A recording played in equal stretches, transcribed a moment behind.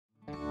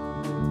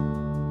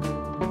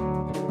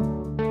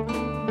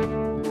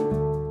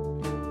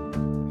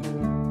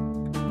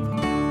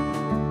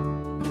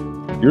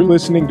You're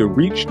listening to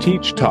Reach,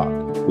 Teach, Talk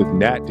with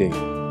Nat Davey.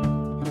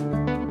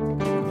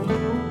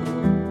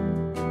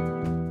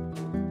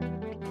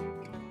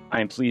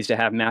 I am pleased to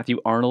have Matthew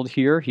Arnold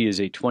here. He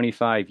is a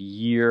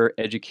 25-year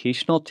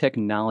educational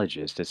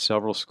technologist at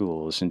several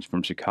schools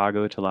from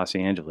Chicago to Los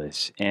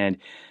Angeles. And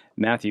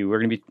Matthew, we're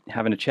going to be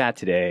having a chat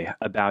today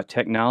about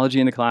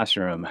technology in the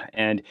classroom.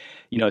 And,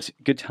 you know, it's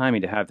good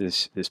timing to have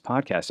this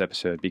podcast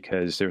episode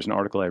because there's an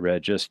article I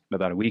read just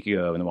about a week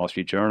ago in the Wall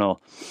Street Journal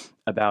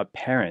about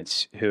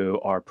parents who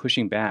are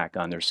pushing back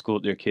on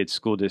their kids'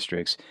 school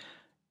districts,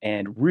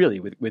 and really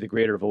with a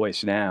greater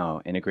voice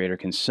now and a greater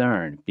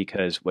concern,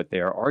 because what they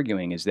are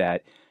arguing is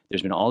that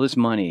there's been all this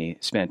money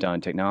spent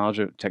on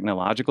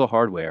technological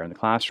hardware in the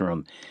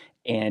classroom,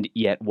 and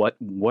yet what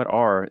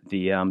are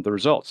the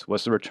results?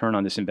 What's the return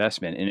on this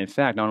investment? And in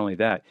fact, not only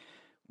that,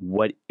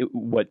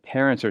 what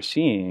parents are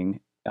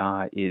seeing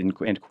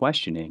and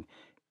questioning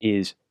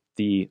is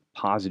the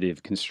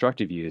positive,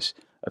 constructive use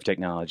of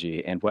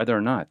technology and whether or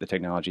not the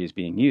technology is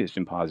being used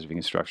in positive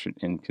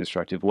and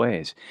constructive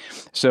ways.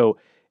 So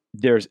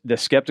there's the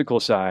skeptical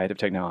side of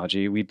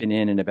technology. We've been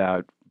in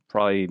about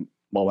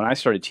when I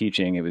started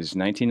teaching, it was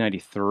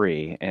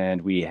 1993,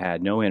 and we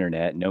had no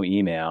internet, no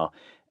email,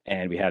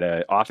 and we had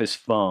an office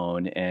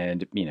phone.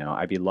 And, you know,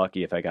 I'd be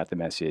lucky if I got the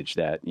message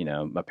that, you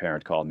know, my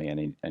parent called me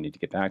and I need to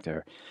get back to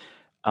her.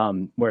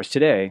 Whereas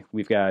today,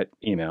 we've got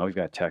email, we've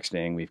got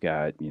texting, we've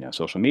got, you know,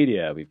 social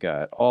media, we've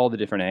got all the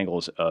different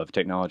angles of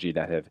technology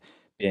that have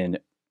been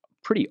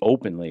pretty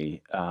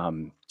openly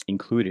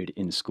included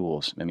in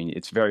schools. I mean,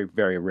 it's very,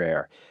 very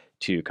rare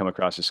to come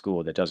across a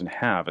school that doesn't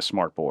have a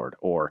smart board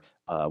or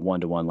a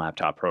one-to-one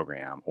laptop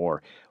program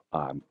or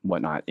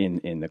whatnot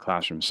in the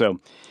classroom. So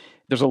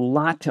there's a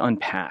lot to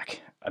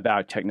unpack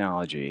about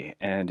technology,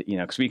 and you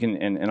know, because we can,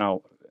 and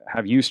I'll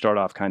have you start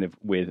off kind of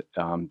with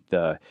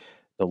the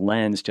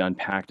lens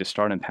to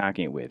start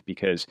unpacking it with,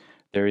 because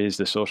there is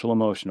the social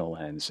emotional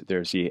lens,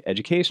 there's the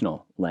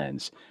educational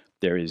lens,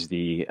 there is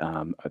the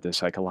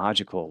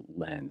psychological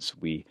lens.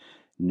 We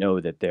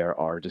know that there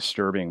are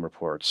disturbing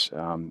reports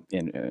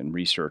in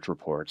research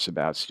reports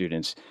about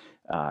students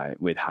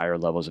with higher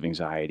levels of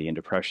anxiety and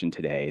depression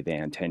today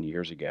than 10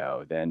 years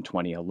ago. Then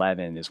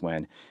 2011 is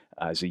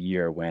a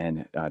year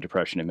when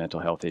depression and mental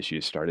health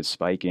issues started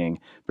spiking,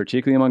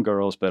 particularly among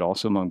girls, but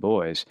also among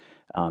boys.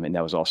 And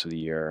that was also the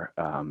year,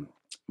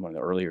 one of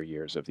the earlier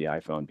years of the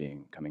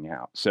iPhone coming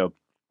out. So,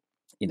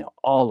 you know,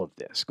 all of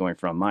this going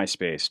from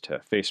MySpace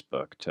to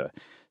Facebook to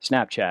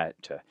Snapchat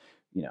to,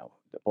 you know,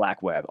 the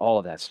black web, all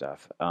of that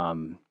stuff,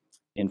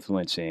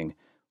 influencing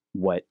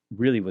what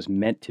really was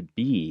meant to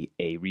be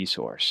a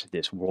resource,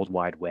 this World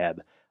Wide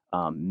Web,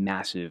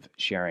 massive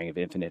sharing of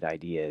infinite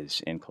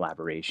ideas and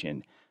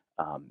collaboration.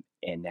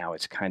 And now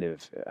it's kind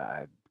of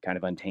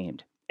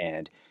untamed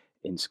and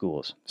in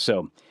schools.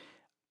 So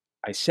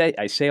I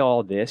say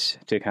all this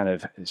to kind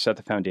of set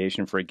the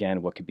foundation for,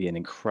 again, what could be an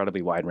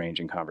incredibly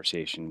wide-ranging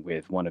conversation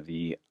with one of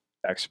the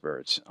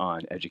experts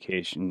on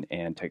education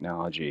and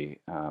technology.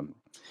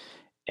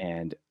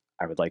 And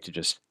I would like to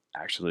just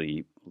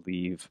actually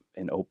leave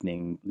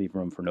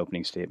room for an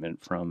opening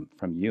statement from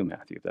you,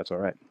 Matthew, if that's all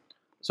right.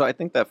 So I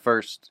think that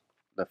first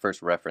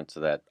reference to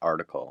that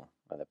article,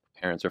 that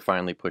parents are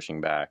finally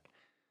pushing back.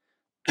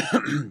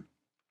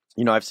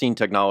 You know, I've seen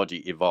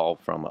technology evolve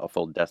from a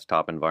full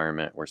desktop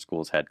environment where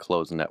schools had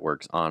closed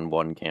networks on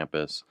one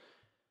campus,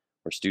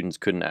 where students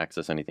couldn't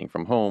access anything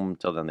from home,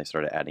 till then they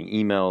started adding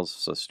emails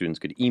so students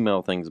could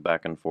email things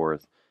back and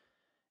forth.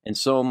 And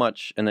so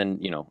much, and then,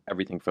 you know,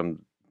 everything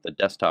from the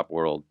desktop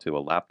world to a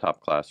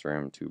laptop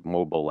classroom to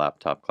mobile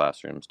laptop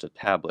classrooms to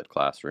tablet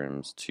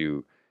classrooms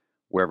to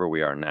wherever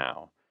we are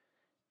now.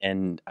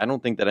 And I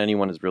don't think that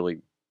anyone has really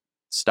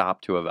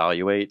stopped to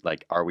evaluate,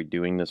 like, are we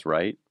doing this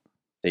right?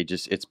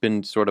 It's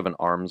been sort of an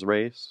arms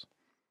race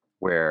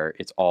where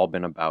it's all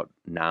been about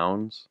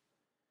nouns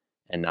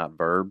and not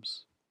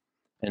verbs.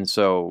 And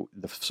so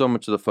so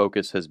much of the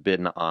focus has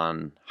been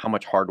on how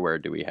much hardware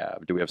do we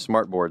have? Do we have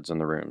smart boards in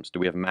the rooms? Do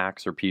we have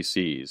Macs or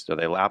PCs? Are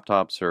they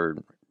laptops, or,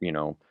 you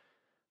know,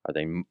 are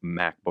they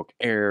MacBook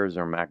Airs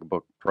or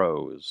MacBook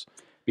Pros?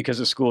 Because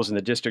the schools in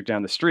the district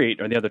down the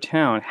street or the other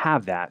town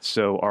have that.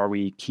 So are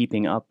we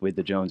keeping up with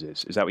the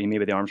Joneses? Is that what you mean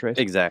by the arms race?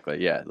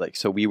 Exactly, yeah. Like,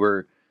 so we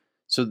were...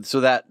 So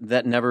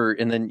that never,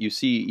 and then you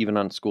see even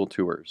on school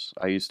tours.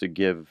 I used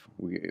to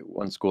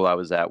one school I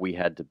was at, we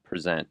had to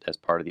present as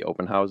part of the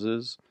open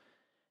houses,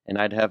 and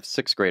I'd have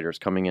sixth graders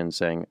coming in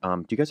saying,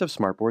 do you guys have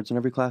smart boards in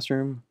every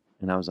classroom?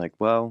 And I was like,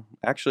 well,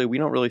 actually, we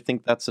don't really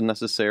think that's a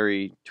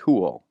necessary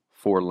tool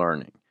for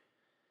learning.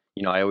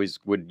 You know, I always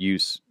would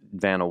use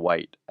Vanna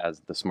White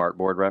as the smart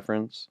board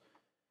reference,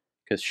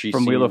 because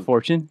Wheel of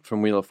Fortune?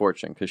 From Wheel of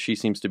Fortune, because she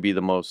seems to be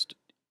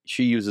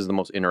she uses the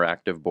most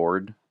interactive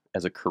board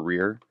as a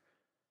career.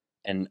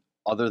 And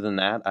other than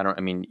that,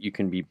 you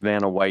can be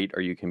Vanna White,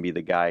 or you can be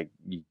the guy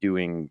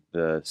doing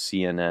the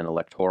CNN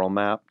electoral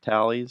map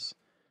tallies,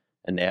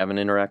 and they have an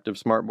interactive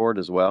smartboard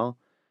as well.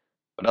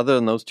 But other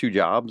than those two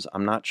jobs,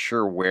 I'm not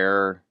sure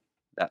where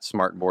that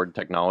smartboard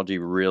technology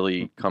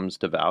really comes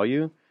to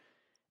value.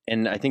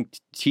 And I think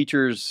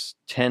teachers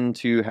tend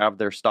to have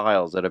their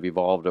styles that have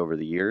evolved over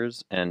the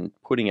years, and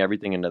putting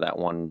everything into that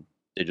one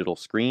digital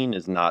screen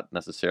is not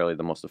necessarily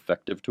the most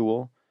effective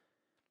tool.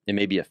 It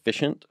may be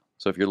efficient.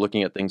 So if you're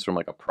looking at things from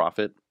like a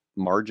profit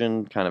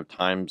margin, kind of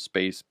time,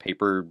 space,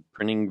 paper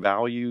printing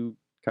value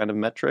kind of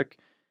metric,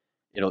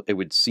 it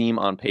would seem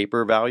on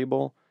paper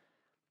valuable.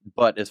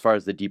 But as far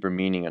as the deeper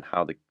meaning and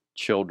how the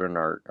children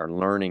are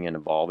learning and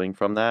evolving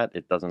from that,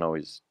 it's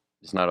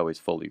not always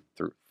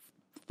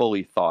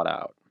fully thought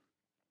out.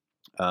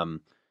 And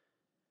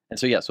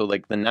so, yeah, so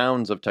like the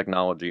nouns of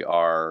technology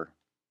are,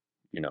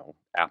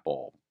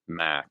 Apple,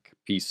 Mac,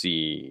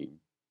 PC,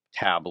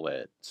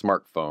 tablet,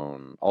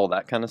 smartphone, all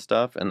that kind of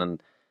stuff. And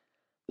then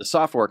the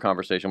software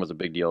conversation was a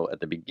big deal at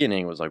the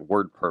beginning. It was like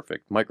WordPerfect,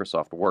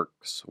 Microsoft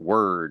Works,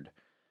 Word.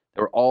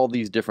 There were all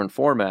these different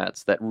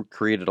formats that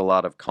created a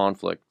lot of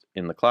conflict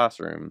in the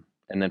classroom.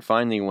 And then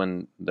finally,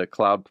 when the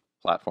cloud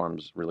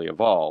platforms really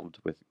evolved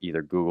with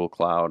either Google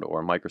Cloud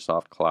or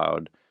Microsoft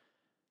Cloud,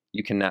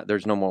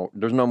 there's no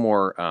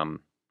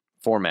more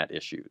format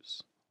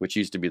issues, which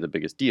used to be the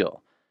biggest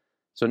deal.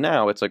 So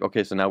now it's like,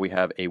 okay, so now we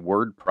have a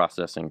word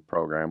processing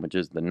program, which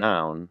is the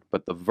noun,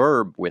 but the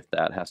verb with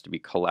that has to be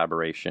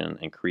collaboration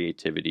and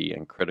creativity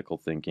and critical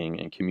thinking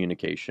and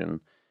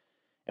communication.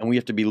 And we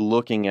have to be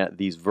looking at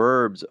these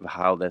verbs of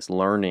how this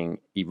learning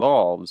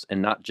evolves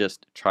and not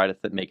just try to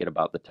make it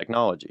about the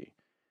technology.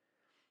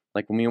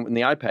 Like when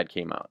the iPad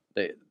came out,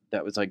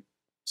 that was like,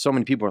 so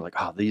many people were like,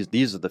 oh,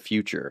 these are the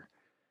future.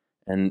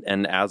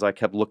 And as I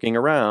kept looking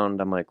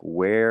around, I'm like,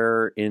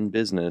 where in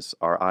business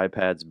are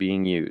iPads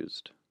being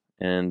used?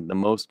 And the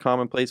most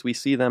common place we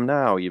see them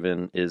now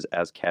even is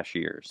as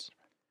cashiers.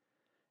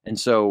 And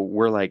so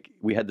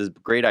we had this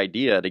great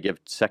idea to give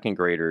second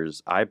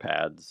graders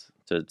iPads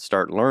to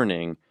start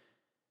learning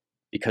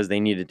because they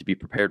needed to be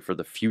prepared for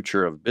the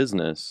future of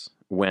business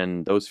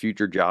when those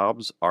future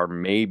jobs are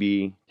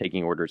maybe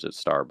taking orders at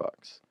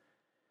Starbucks.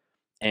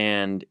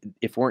 And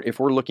if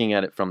we're looking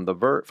at it from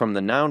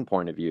the noun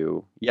point of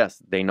view,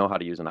 yes, they know how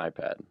to use an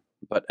iPad,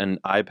 but an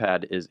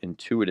iPad is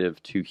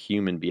intuitive to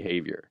human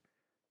behavior.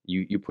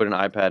 You put an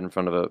iPad in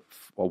front of a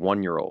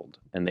 1-year-old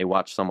and they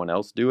watch someone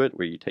else do it,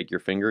 where you take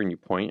your finger and you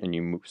point and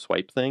you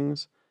swipe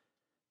things,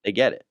 they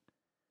get it.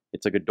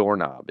 It's like a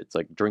doorknob. It's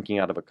like drinking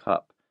out of a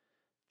cup.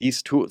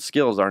 These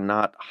skills are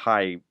not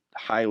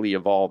highly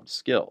evolved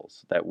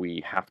skills that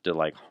we have to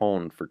like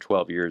hone for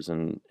 12 years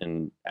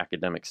in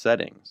academic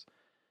settings.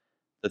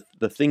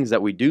 The things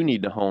that we do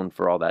need to hone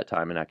for all that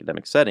time in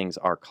academic settings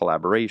are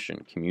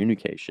collaboration,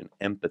 communication,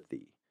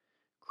 empathy,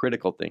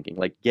 critical thinking.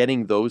 Like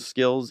getting those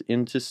skills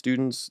into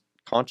students'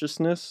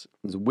 consciousness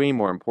is way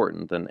more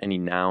important than any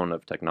noun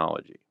of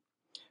technology.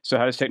 So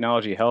how does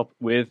technology help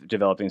with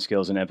developing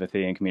skills in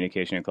empathy and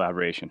communication and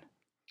collaboration?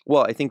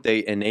 Well, I think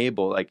they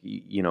enable, like,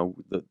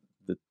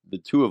 the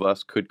two of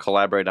us could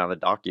collaborate on a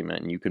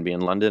document, and you can be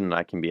in London and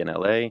I can be in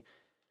LA,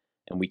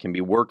 and we can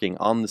be working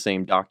on the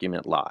same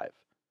document live.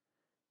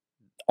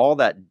 All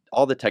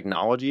the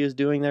technology is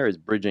doing there is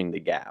bridging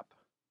the gap,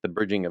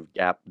 bridging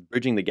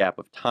the gap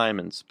of time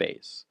and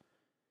space.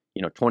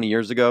 20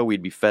 years ago,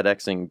 we'd be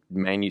FedExing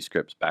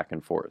manuscripts back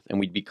and forth,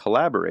 and we'd be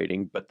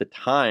collaborating, but the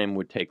time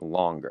would take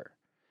longer.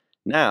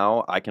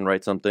 Now I can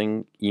write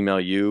something, email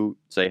you,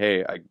 say,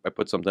 hey, I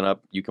put something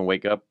up. You can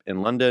wake up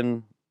in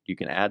London. You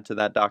can add to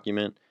that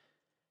document.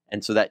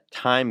 And so that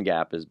time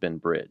gap has been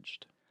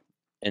bridged.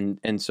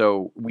 And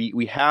so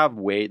we have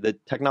the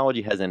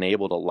technology has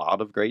enabled a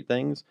lot of great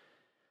things,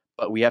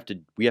 but we have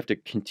to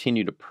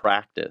continue to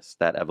practice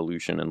that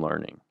evolution and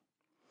learning.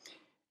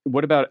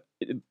 What about,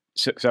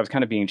 so I was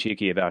kind of being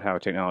cheeky about how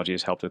technology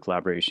has helped with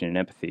collaboration and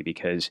empathy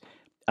because,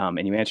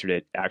 and you answered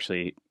it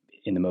actually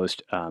in the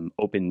most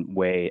open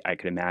way I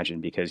could imagine,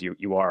 because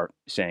you are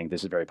saying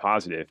this is very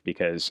positive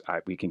because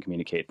we can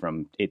communicate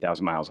from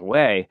 8,000 miles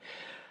away.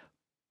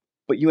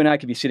 But you and I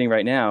could be sitting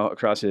right now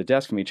across the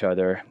desk from each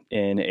other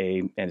in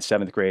a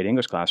 7th grade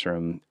English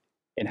classroom.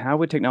 And how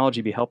would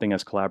technology be helping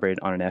us collaborate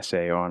on an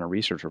essay or on a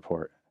research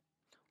report?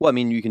 Well, I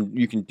mean, you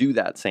can do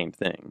that same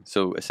thing.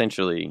 So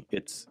essentially,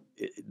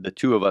 the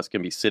two of us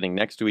can be sitting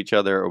next to each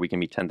other, or we can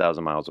be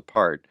 10,000 miles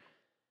apart.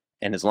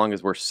 And as long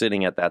as we're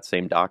sitting at that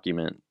same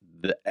document,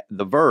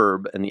 the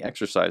verb and the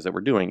exercise that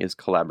we're doing is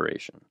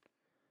collaboration.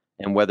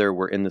 And whether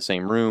we're in the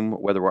same room,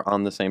 whether we're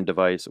on the same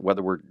device,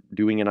 whether we're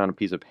doing it on a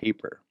piece of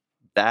paper,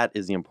 that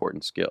is the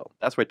important skill.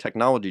 That's why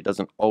technology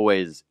doesn't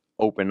always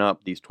open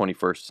up these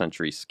 21st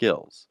century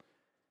skills.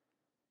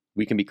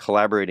 We can be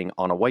collaborating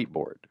on a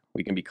whiteboard.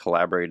 We can be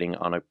collaborating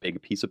on a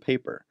big piece of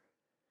paper.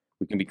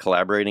 We can be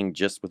collaborating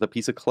just with a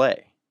piece of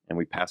clay, and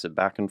we pass it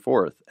back and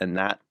forth. And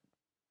that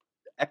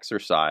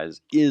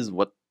exercise is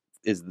what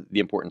is the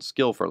important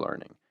skill for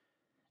learning.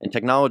 And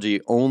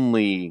technology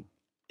only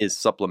is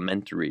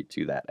supplementary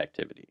to that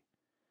activity.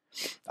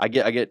 I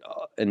get,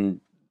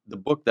 and the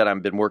book that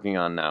I've been working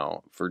on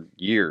now for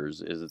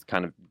years is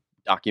kind of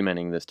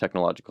documenting this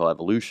technological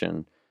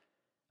evolution.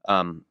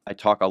 I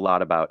talk a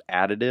lot about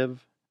additive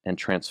and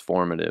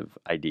transformative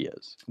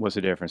ideas. What's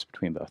the difference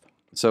between both?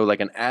 So like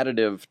an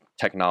additive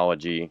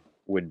technology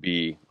would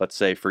be, let's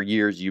say for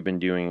years you've been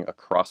doing a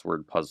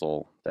crossword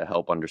puzzle to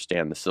help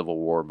understand the Civil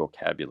War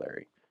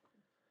vocabulary.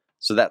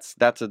 So that's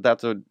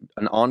an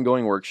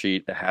ongoing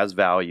worksheet that has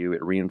value.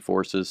 It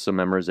reinforces some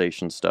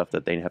memorization stuff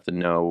that they have to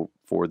know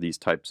for these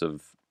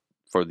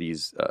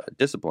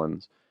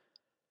disciplines.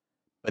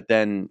 But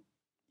then,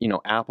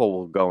 Apple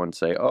will go and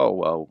say, "Oh,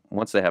 well,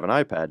 once they have an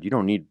iPad, you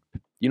don't need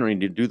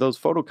to do those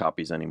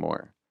photocopies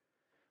anymore,"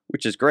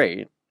 which is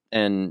great.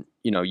 And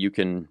you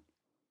can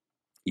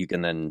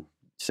then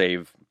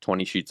save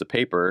 20 sheets of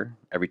paper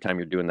every time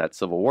you're doing that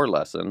Civil War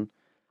lesson,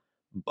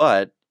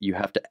 but you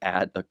have to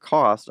add the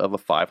cost of a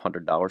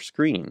 $500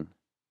 screen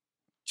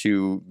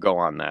to go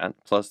on that,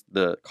 plus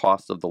the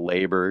cost of the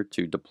labor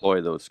to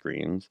deploy those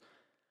screens,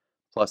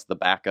 plus the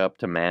backup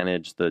to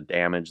manage the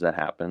damage that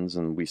happens.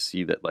 And we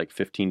see that like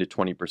 15 to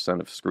 20%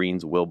 of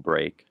screens will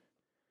break.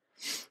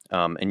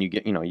 And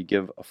you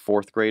give a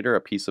fourth grader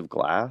a piece of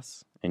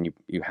glass, and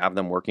you have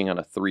them working on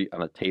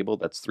a table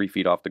that's 3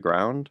 feet off the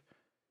ground.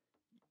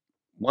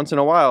 Once in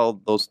a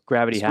while, those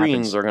Gravity screens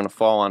happens. are going to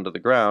fall onto the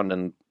ground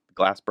and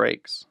glass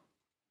breaks.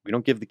 We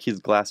don't give the kids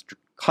glass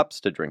cups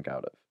to drink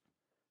out of,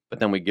 but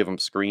then we give them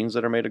screens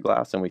that are made of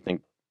glass, and we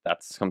think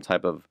that's some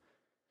type of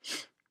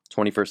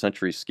 21st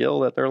century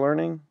skill that they're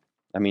learning.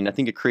 I mean, I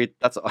think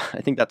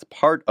that's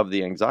part of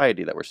the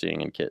anxiety that we're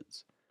seeing in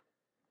kids.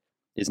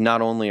 Is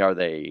not only are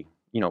they,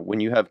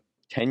 when you have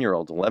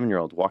 10-year-olds,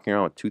 11-year-olds walking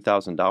around with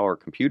 $2,000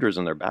 computers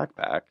in their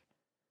backpack.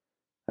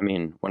 I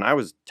mean, when I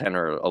was 10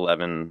 or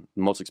 11,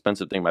 the most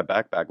expensive thing in my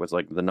backpack was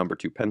like the number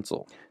 2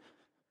 pencil.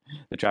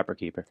 The Trapper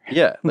Keeper.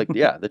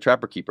 The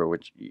Trapper Keeper,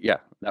 which,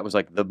 that was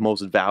like the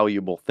most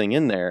valuable thing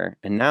in there.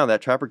 And now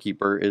that Trapper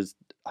Keeper is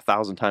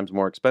 1,000 times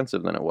more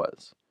expensive than it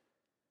was.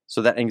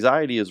 So that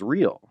anxiety is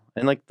real.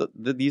 And like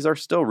these are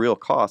still real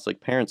costs.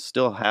 Like parents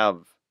still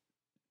have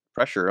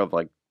pressure of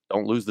like,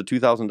 don't lose the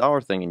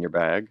 $2,000 thing in your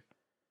bag.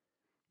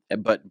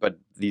 But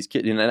these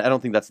kids, and I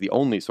don't think that's the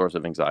only source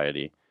of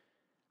anxiety.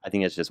 I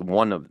think it's just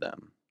one of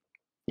them.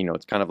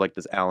 It's kind of like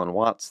this Alan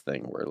Watts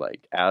thing where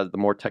like as the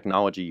more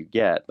technology you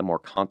get, the more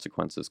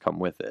consequences come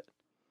with it.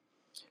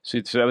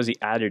 So that was the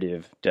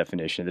additive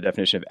definition. The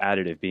definition of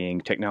additive being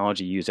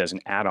technology used as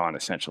an add-on,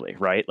 essentially,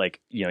 right? Like,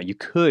 we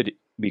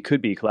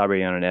could be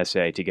collaborating on an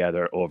essay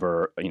together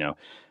over,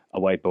 a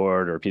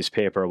whiteboard or a piece of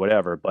paper or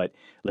whatever, but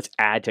let's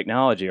add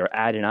technology or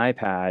add an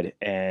iPad,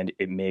 and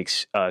it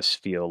makes us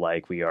feel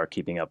like we are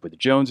keeping up with the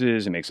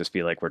Joneses. It makes us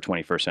feel like we're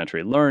 21st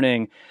century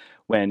learning,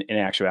 when in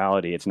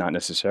actuality, it's not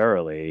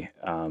necessarily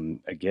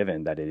a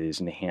given that it is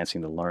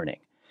enhancing the learning.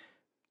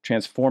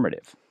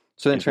 Transformative.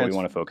 So then what we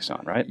want to focus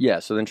on, right? Yeah,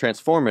 so then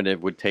transformative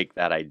would take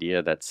that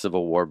idea, that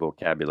Civil War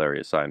vocabulary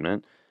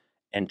assignment,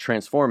 and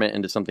transform it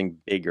into something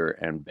bigger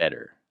and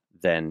better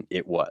than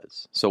it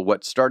was. So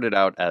what started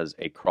out as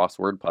a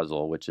crossword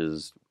puzzle, which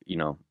is,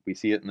 we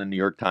see it in the New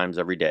York Times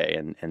every day,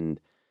 and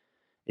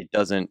it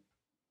doesn't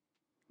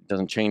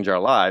change our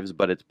lives,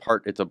 but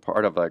it's a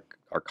part of our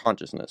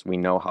consciousness. We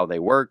know how they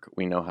work.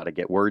 We know how to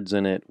get words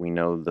in it. We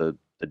know the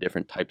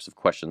different types of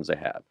questions they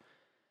have.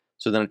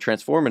 So then a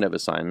transformative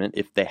assignment,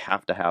 if they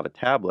have to have a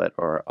tablet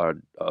or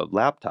a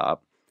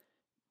laptop,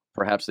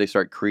 perhaps they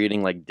start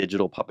creating like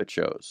digital puppet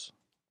shows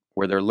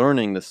where they're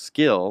learning the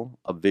skill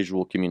of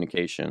visual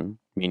communication,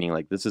 meaning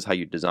like this is how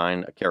you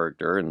design a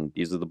character, and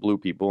these are the blue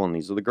people and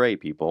these are the gray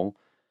people.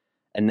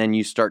 And then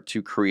you start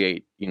to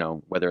create,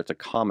 whether it's a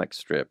comic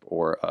strip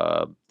or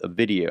a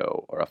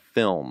video or a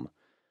film,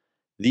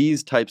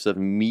 these types of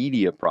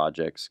media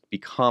projects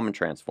become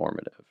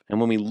transformative. And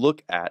when we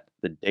look at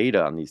the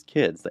data on these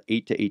kids, the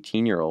 8 to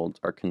 18-year-olds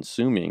are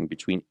consuming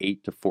between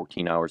 8 to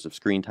 14 hours of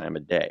screen time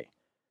a day.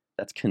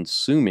 That's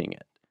consuming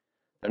it.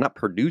 They're not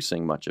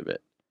producing much of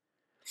it.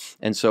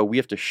 And so we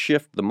have to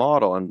shift the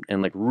model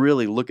and like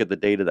really look at the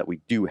data that we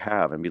do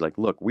have and be like,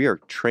 look, we are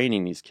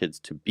training these kids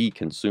to be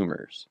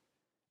consumers,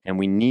 and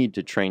we need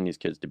to train these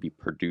kids to be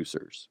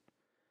producers.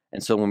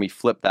 And so when we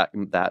flip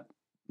that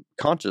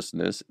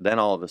consciousness, then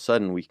all of a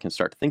sudden we can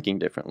start thinking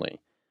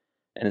differently.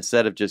 And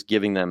instead of just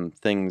giving them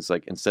things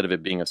like, instead of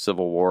it being a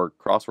Civil War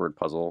crossword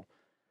puzzle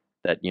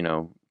that,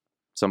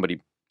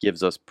 somebody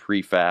gives us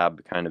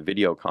prefab kind of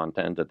video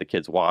content that the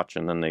kids watch,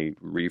 and then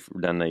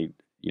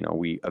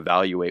we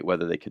evaluate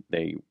whether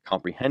they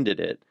comprehended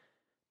it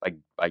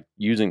by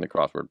using the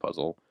crossword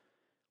puzzle.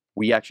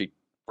 We actually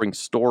bring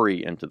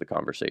story into the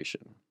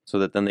conversation so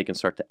that then they can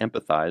start to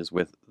empathize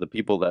with the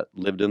people that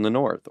lived in the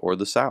North or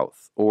the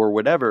South or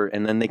whatever.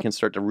 And then they can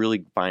start to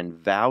really find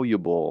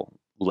valuable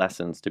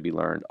lessons to be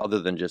learned other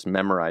than just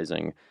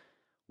memorizing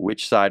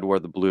which side wore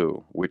the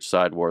blue, which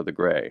side wore the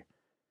gray.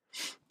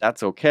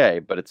 That's okay,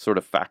 but it's sort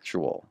of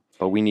factual.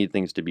 But we need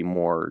things to be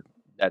more,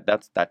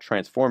 that's that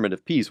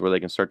transformative piece where they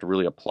can start to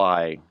really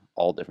apply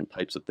all different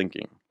types of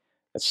thinking.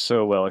 That's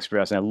so well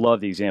expressed. And I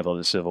love the example of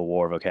the Civil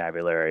War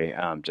vocabulary,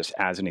 just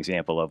as an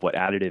example of what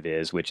additive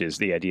is, which is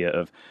the idea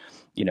of,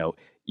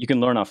 you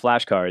can learn off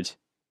flashcards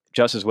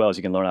just as well as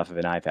you can learn off of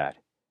an iPad.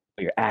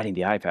 But you're adding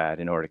the iPad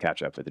in order to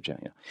catch up with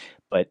the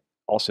But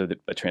also,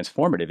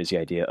 transformative is the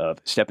idea of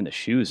step in the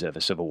shoes of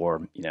a Civil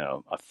War,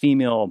 a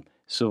female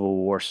Civil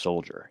War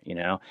soldier,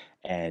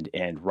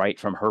 and write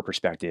from her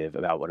perspective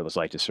about what it was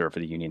like to serve for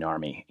the Union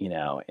Army,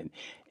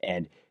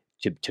 and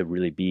to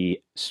really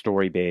be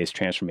story based,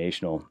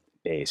 transformational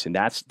based, and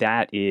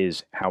that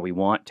is how we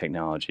want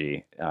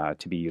technology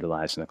to be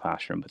utilized in the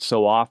classroom. But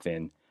so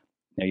often,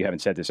 now you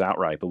haven't said this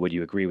outright, but would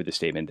you agree with the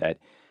statement that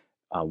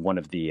one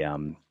of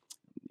the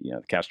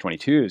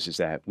catch-22s is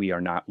that we are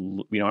not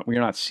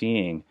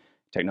seeing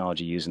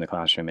technology used in the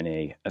classroom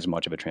in as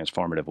much of a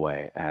transformative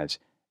way as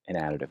an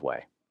additive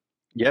way?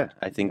 Yeah,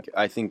 I think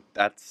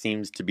that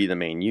seems to be the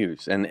main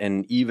use.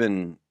 And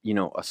even,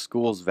 a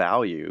school's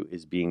value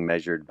is being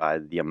measured by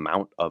the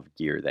amount of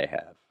gear they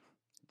have.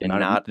 And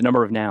not The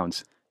number of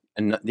nouns.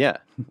 yeah,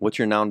 what's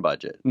your noun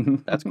budget?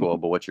 That's cool,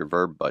 but what's your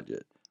verb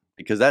budget?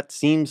 Because that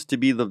seems to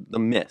be the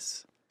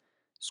miss.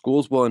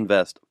 Schools will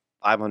invest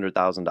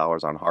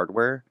 $500,000 on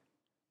hardware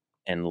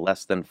and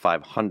less than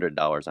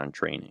 $500 on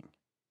training.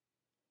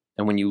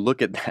 And when you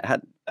look at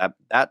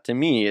that to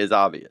me is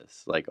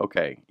obvious. Like,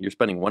 okay, you're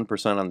spending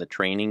 1% on the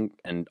training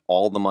and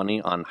all the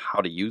money on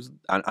how to use,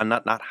 on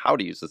not how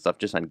to use the stuff,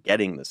 just on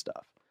getting the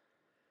stuff.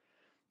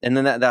 And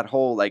then that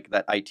whole, like,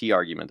 that IT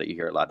argument that you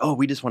hear a lot. Oh,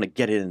 we just want to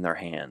get it in their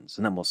hands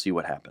and then we'll see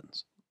what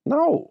happens.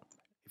 No.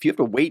 If you have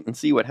to wait and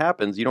see what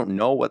happens, you don't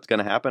know what's going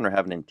to happen or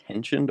have an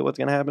intention to what's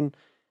going to happen,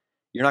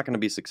 you're not going to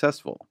be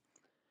successful.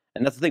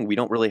 And that's the thing. We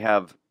don't really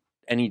have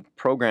any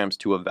programs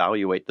to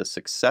evaluate the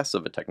success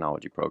of a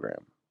technology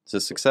program. So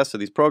the success of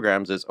these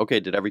programs is, okay,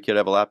 did every kid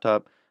have a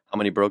laptop? How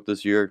many broke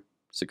this year?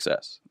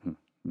 Success.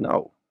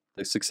 No.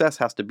 The success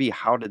has to be,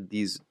 how did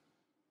these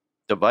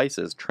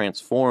devices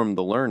transform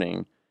the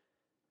learning?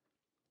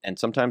 And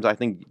sometimes I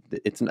think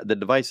the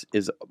device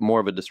is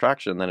more of a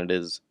distraction than it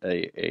is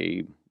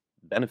a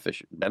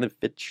beneficial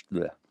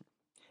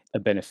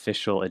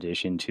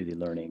addition to the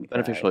learning.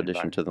 Beneficial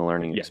addition to the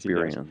learning Yes,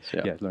 experience.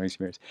 Yeah, learning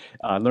experience.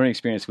 Learning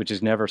experience, which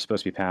is never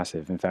supposed to be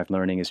passive. In fact,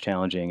 learning is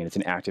challenging and it's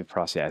an active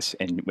process.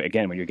 And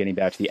again, when you're getting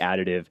back to the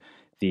additive,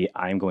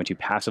 I'm going to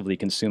passively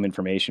consume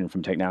information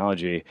from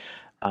technology,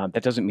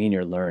 that doesn't mean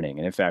you're learning.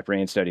 And in fact,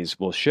 brain studies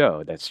will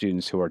show that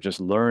students who are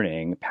just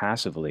learning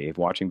passively,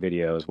 watching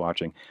videos,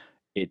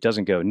 it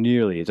doesn't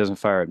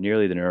fire up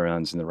nearly the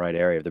neurons in the right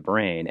area of the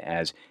brain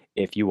as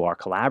if you are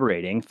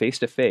collaborating face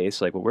to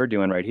face, like what we're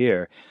doing right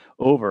here,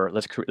 over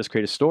let's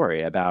create a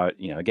story about,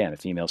 again, a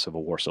female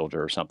Civil War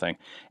soldier or something,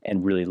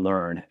 and really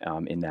learn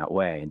in that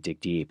way and dig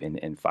deep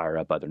and fire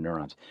up other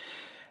neurons.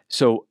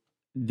 So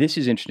this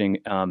is interesting,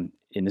 and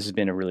this has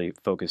been a really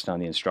focused on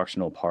the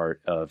instructional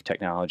part of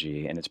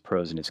technology and its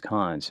pros and its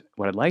cons.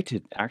 What I'd like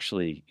to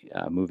actually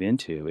move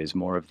into is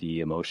more of the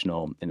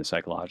emotional and the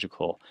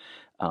psychological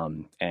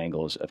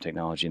angles of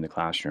technology in the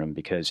classroom,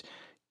 because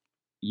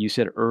you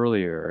said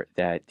earlier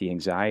that the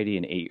anxiety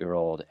an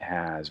 8-year-old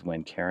has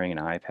when carrying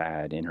an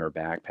iPad in her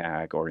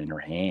backpack or in her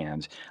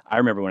hands. I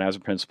remember when I was a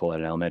principal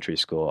at an elementary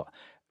school,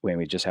 when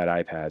we just had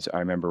iPads, I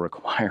remember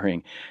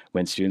requiring,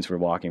 when students were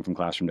walking from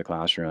classroom to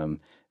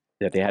classroom,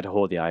 that they had to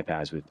hold the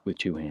iPads with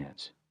two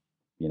hands,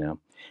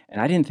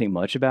 And I didn't think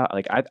much about,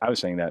 like, I was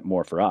saying that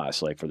more for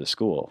us, like for the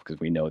school, because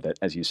we know that,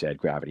 as you said,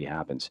 gravity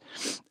happens,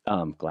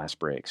 glass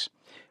breaks.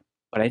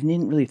 But I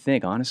didn't really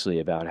think, honestly,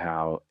 about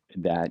how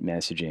that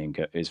messaging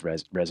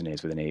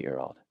resonates with an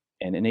 8-year-old.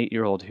 And an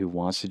 8-year-old who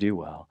wants to do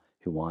well,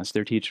 who wants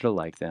their teacher to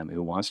like them,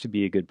 who wants to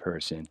be a good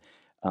person,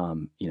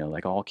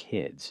 like all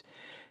kids.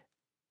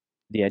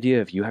 The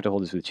idea of you have to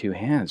hold this with two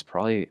hands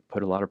probably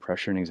put a lot of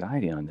pressure and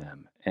anxiety on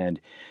them.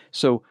 And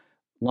so,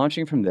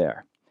 launching from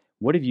there,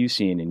 what have you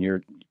seen in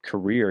your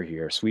career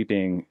here,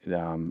 sweeping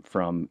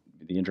from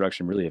the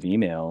introduction really of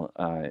email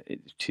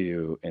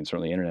to, and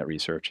certainly internet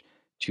research,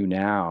 to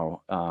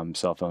now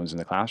cell phones in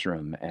the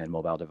classroom and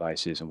mobile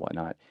devices and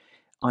whatnot,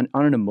 on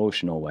an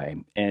emotional way?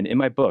 And in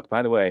my book,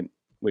 by the way,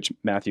 which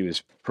Matthew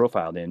is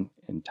profiled in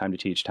Time to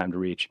Teach, Time to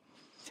Reach,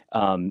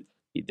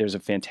 there's a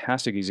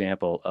fantastic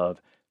example of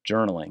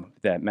journaling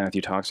that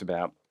Matthew talks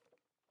about,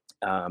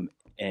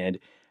 and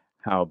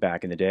how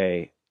back in the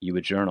day you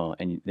would journal,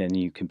 and then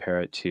you compare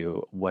it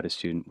to what a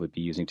student would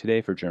be using today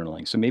for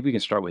journaling. So maybe we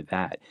can start with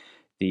that,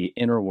 the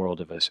inner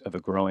world of a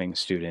growing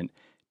student,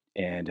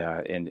 and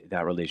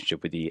that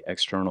relationship with the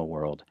external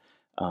world,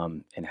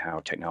 and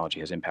how technology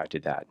has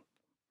impacted that.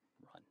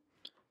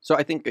 So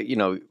I think,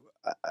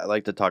 I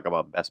like to talk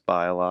about Best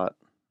Buy a lot.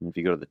 If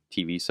you go to the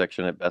TV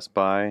section at Best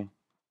Buy,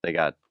 they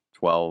got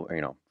 12,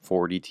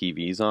 40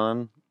 TVs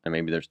on, and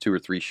maybe there's 2 or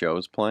 3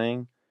 shows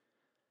playing.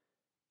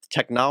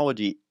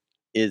 Technology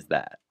is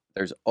that.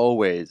 There's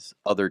always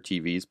other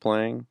TVs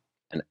playing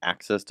and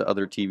access to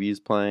other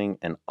TVs playing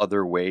and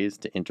other ways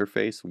to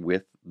interface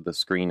with the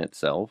screen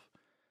itself.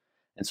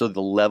 And so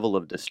the level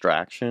of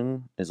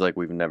distraction is like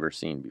we've never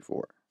seen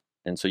before.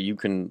 And so you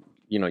can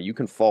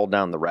fall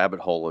down the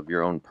rabbit hole of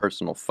your own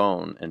personal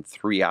phone, and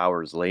 3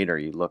 hours later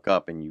you look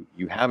up and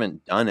you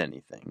haven't done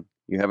anything.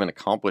 You haven't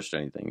accomplished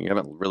anything. You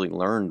haven't really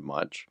learned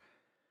much,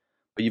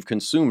 but you've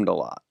consumed a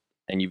lot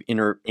and you've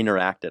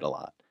interacted a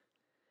lot.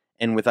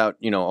 And without,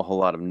 a whole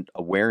lot of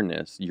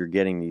awareness, you're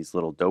getting these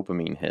little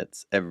dopamine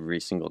hits every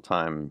single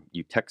time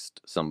you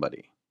text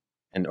somebody.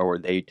 or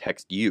they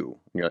text you,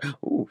 and you're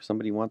like, "Ooh,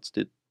 somebody wants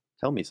to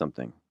tell me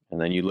something," and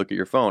then you look at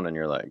your phone and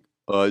you're like,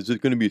 "Is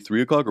it going to be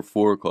 3 o'clock or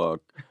 4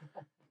 o'clock?"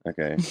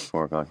 Okay,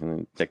 4 o'clock, and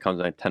then it comes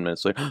like 10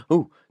 minutes later.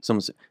 "Oh,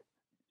 someone said,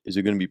 is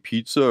it going to be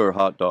pizza or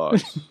hot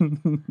dogs?"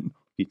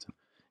 Pizza.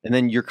 And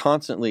then you're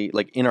constantly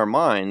like in our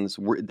minds,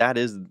 that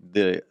is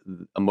the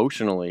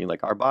emotionally,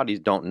 like our bodies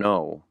don't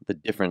know the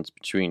difference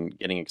between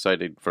getting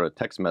excited for a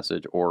text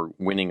message or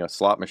winning a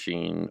slot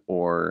machine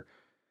or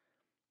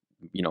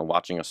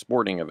watching a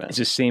sporting event. It's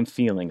the same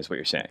feeling, is what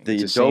you're saying. The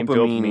It's the same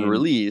dopamine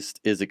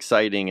released is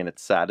exciting and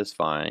it's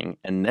satisfying,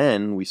 and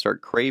then we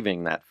start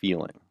craving that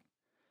feeling.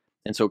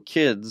 And so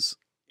kids,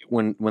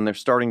 when they're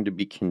starting to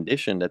be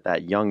conditioned at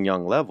that young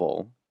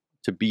level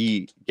to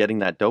be getting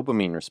that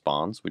dopamine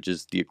response, which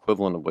is the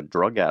equivalent of what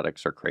drug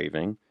addicts are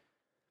craving.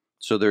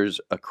 So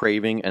there's a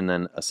craving and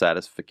then a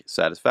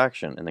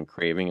satisfaction, and then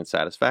craving and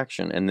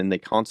satisfaction, and then they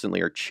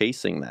constantly are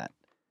chasing that.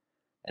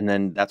 And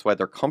then that's why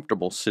they're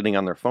comfortable sitting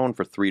on their phone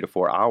for 3 to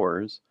 4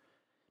 hours,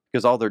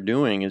 because all they're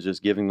doing is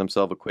just giving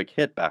themselves a quick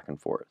hit back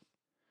and forth.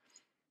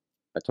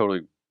 I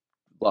totally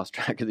lost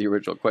track of the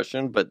original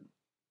question, but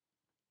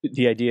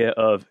the idea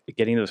of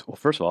getting those, well,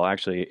 first of all,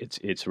 actually,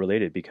 it's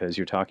related, because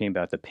you're talking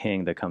about the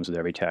ping that comes with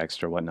every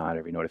text or whatnot,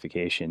 every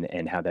notification,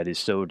 and how that is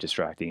so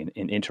distracting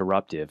and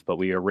interruptive. But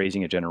we are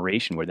raising a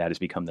generation where that has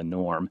become the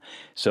norm.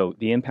 So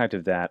the impact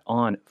of that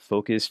on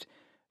focused,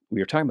 I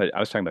was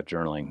talking about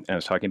journaling, and I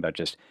was talking about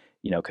just,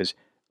 because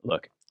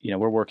look,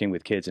 we're working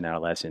with kids and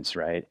adolescents,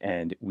 right?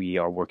 And we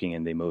are working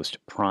in the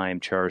most prime,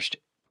 cherished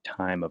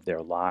time of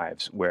their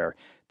lives, where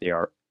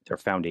their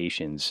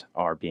foundations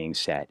are being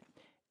set.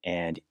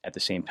 And at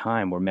the same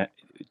time,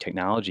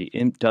 technology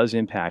does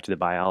impact the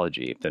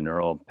biology. The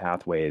neural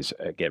pathways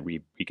get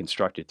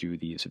reconstructed through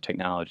the use of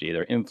technology.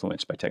 They're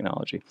influenced by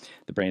technology.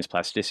 The brain's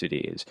plasticity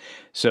is.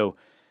 So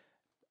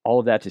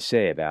all of that to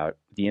say about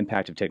the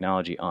impact of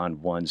technology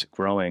on one's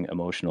growing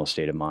emotional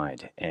state of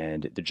mind.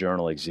 And the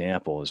journal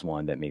example is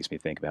one that makes me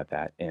think about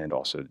that, and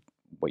also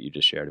what you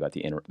just shared about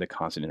the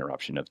constant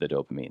interruption of the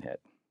dopamine hit.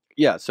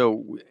 Yeah,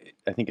 so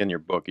I think in your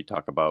book you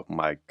talk about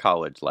my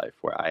college life,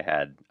 where I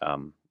had,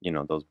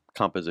 those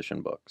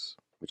composition books,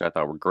 which I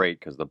thought were great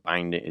because the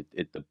binding,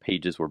 the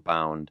pages were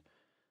bound.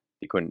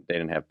 They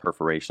didn't have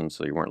perforations,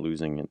 so you weren't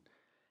losing it.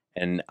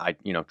 And I,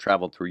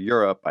 traveled through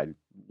Europe. I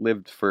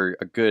lived for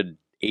a good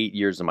 8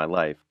 years of my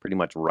life, pretty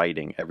much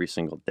writing every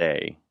single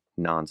day,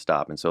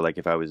 nonstop. And so, like,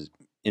 if I was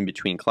in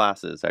between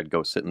classes, I'd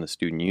go sit in the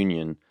student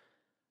union,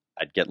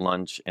 I'd get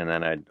lunch, and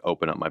then I'd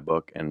open up my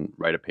book and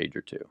write a page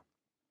or two.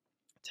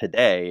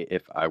 Today,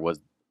 it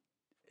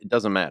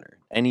doesn't matter.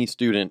 Any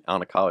student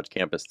on a college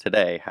campus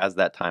today has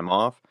that time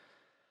off.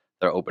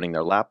 They're opening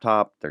their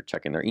laptop, they're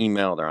checking their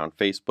email, they're on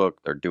Facebook,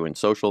 they're doing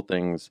social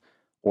things,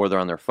 or they're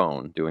on their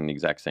phone doing the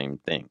exact same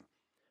thing.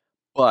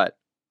 But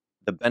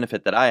the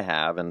benefit that I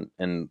have, and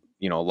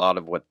a lot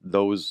of what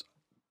those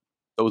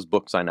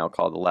books I now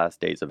call the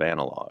last days of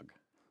analog,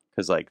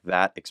 because like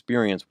that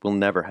experience will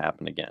never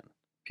happen again,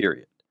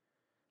 period.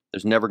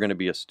 There's never going to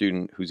be a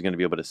student who's going to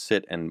be able to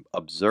sit and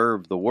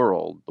observe the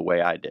world the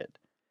way I did,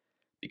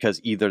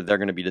 because either they're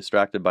going to be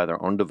distracted by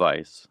their own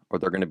device, or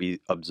they're going to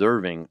be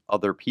observing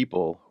other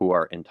people who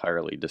are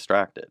entirely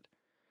distracted.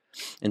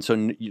 And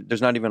so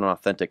there's not even an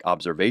authentic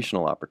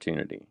observational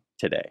opportunity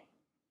today.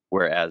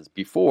 Whereas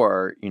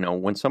before,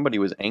 when somebody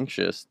was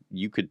anxious,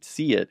 you could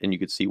see it and you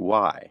could see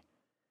why.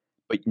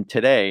 But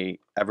today,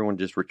 everyone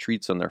just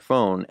retreats on their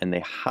phone and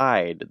they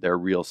hide their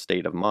real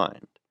state of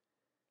mind.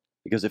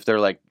 Because if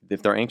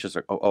they're anxious,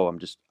 like,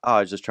 I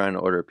was just trying to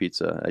order a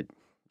pizza. I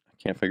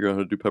can't figure out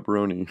how to do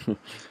pepperoni.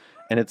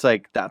 And it's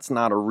like, that's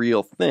not a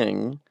real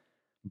thing,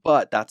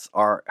 but that's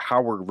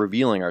how we're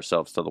revealing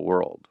ourselves to the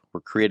world. We're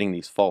creating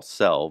these false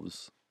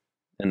selves.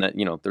 And that,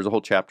 there's a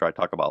whole chapter I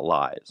talk about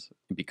lies,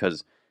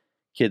 because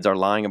kids are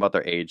lying about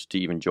their age to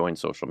even join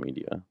social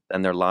media.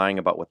 And they're lying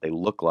about what they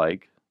look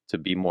like to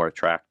be more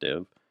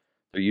attractive.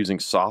 They're using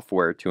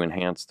software to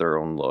enhance their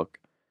own look.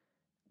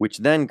 Which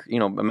then,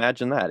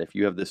 imagine that if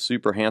you have this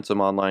super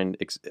handsome online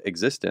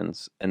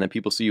existence and then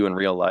people see you in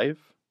real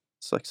life,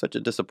 it's like such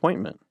a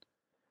disappointment.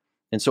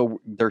 And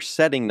so they're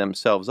setting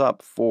themselves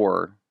up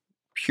for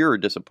pure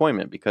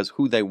disappointment, because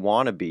who they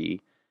want to be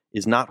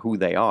is not who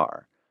they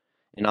are.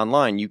 And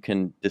online, you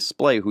can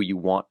display who you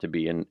want to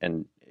be,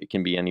 and it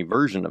can be any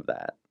version of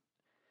that.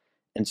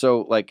 And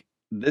so, like,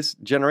 this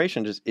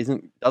generation just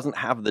doesn't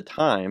have the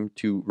time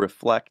to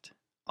reflect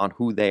on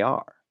who they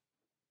are.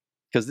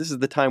 Because this is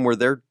the time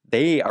where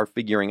they are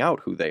figuring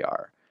out who they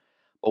are.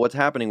 But what's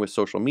happening with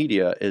social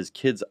media is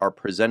kids are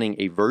presenting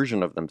a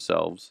version of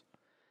themselves,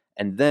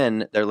 and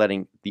then they're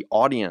letting the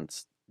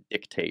audience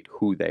dictate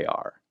who they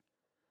are.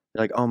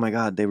 They're like, oh my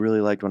God, they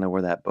really liked when I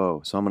wore that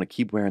bow, so I'm going to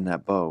keep wearing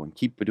that bow and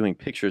keep doing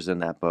pictures in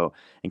that bow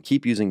and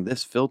keep using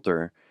this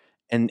filter.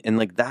 And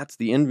like, that's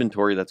the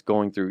inventory that's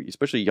going through,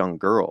 especially young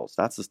girls.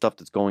 That's the stuff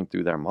that's going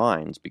through their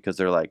minds, because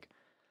they're like,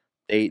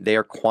 they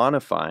are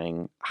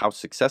quantifying how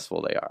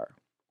successful they are.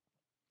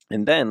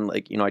 And then,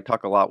 like, I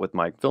talk a lot with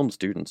my film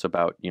students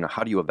about,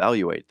 how do you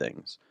evaluate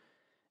things?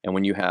 And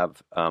when you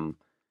have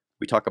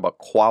we talk about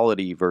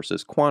quality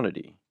versus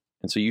quantity.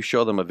 And so you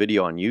show them a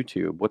video on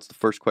YouTube, what's the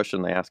first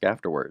question they ask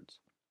afterwards?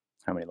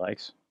 How many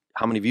likes?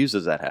 How many views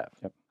does that have?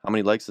 Yep. How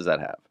many likes does that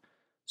have?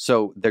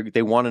 So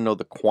they want to know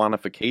the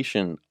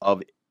quantification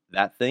of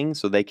that thing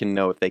so they can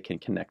know if they can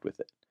connect with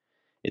it.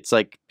 It's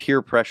like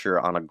peer pressure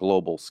on a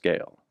global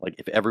scale. Like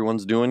if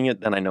everyone's doing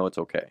it, then I know it's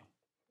okay.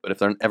 But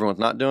if everyone's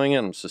not doing it,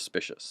 I'm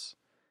suspicious.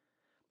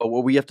 But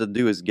what we have to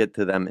do is get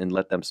to them and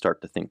let them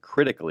start to think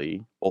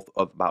critically, both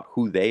about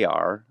who they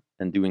are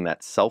and doing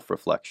that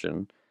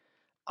self-reflection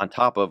on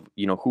top of,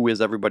 who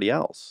is everybody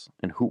else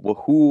and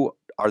who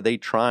are they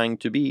trying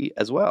to be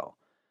as well?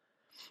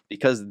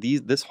 Because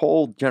this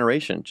whole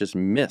generation just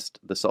missed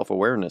the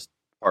self-awareness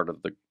part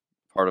of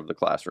the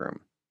classroom,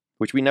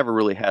 which we never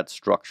really had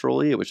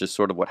structurally. It was just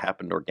sort of what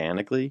happened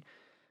organically.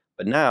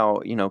 But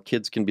now,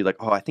 kids can be like,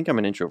 oh, I think I'm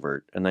an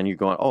introvert. And then you're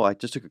going, oh, I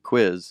just took a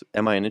quiz.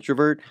 Am I an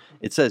introvert?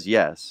 It says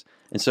yes.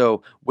 And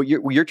so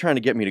you're trying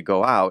to get me to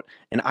go out,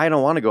 and I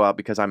don't want to go out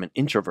because I'm an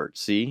introvert,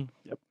 see?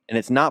 Yep. And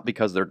it's not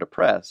because they're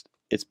depressed.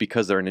 It's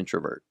because they're an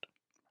introvert.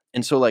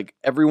 And so like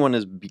everyone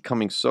is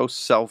becoming so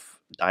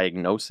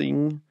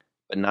self-diagnosing,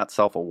 but not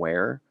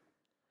self-aware.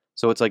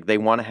 So it's like they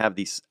want to have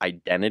these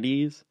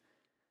identities.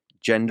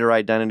 Gender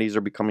identities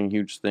are becoming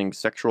huge things,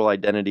 sexual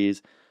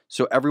identities.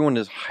 So everyone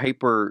is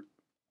hyper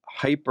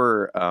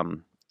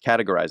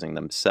categorizing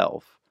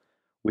themselves,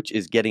 which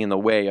is getting in the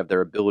way of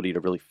their ability to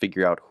really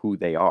figure out who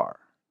they are.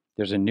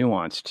 There's a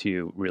nuance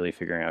to really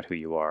figuring out who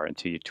you are and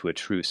to a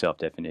true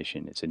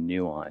self-definition. It's a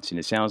nuance. And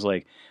it sounds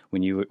like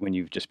when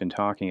you've just been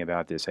talking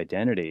about this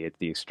identity,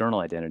 the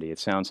external identity, it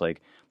sounds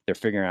like they're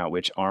figuring out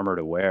which armor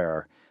to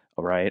wear,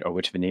 right, or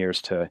which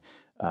veneers to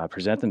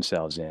present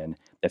themselves in.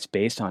 That's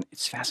based on,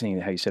 it's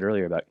fascinating how you said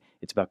earlier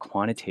it's about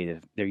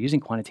quantitative. They're using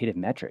quantitative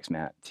metrics,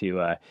 Matt,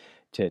 to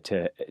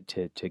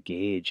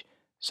gauge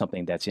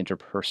something that's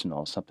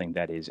interpersonal, something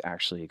that is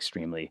actually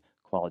extremely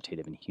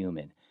qualitative and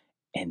human.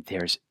 And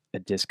there's a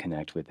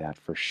disconnect with that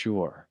for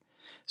sure.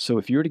 So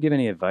if you were to give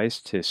any advice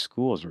to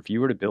schools, or if you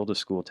were to build a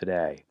school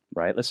today,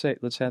 right? Let's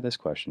have this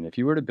question. If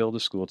you were to build a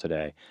school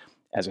today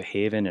as a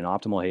haven, an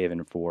optimal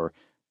haven for,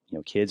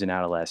 kids and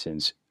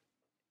adolescents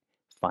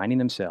finding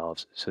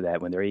themselves so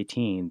that when they're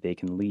 18, they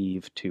can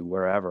leave to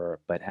wherever,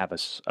 but have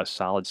a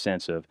solid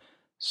sense of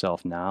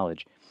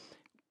self-knowledge,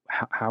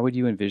 how would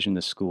you envision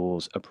the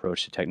school's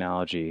approach to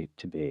technology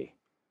to be?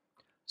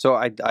 So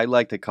I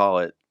like to call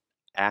it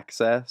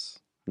access,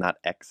 not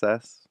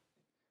excess.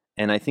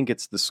 And I think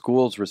it's the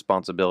school's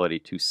responsibility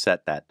to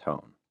set that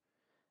tone.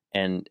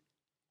 And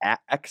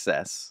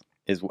excess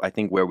is, I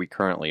think, where we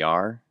currently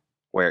are,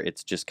 where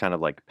it's just kind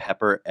of like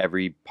pepper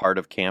every part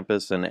of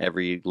campus and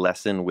every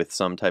lesson with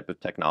some type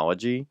of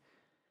technology,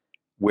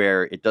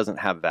 where it doesn't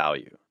have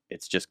value.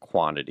 It's just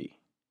quantity.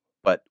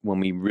 But when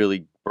we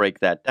really break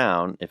that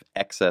down, if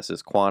excess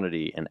is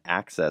quantity and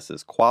access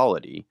is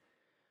quality,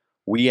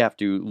 we have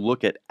to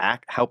look at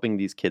helping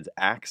these kids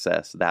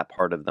access that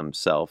part of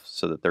themselves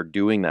so that they're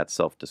doing that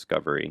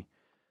self-discovery,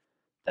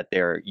 that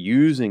they're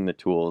using the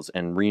tools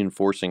and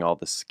reinforcing all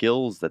the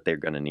skills that they're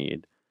going to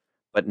need,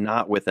 but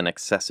not with an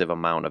excessive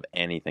amount of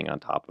anything on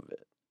top of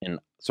it. And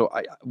so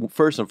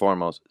first and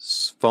foremost,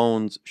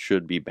 phones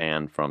should be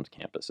banned from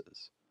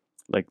campuses.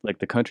 Like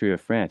the country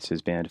of France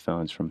has banned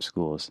phones from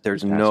schools.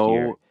 There's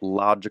no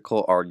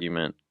logical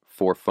argument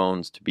for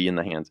phones to be in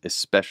the hands,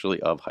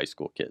 especially of high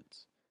school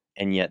kids.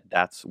 And yet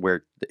that's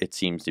where it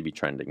seems to be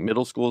trending.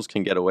 Middle schools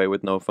can get away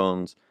with no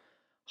phones.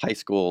 High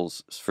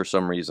schools, for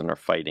some reason, are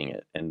fighting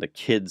it. And the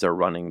kids are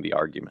running the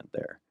argument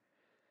there,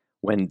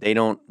 when they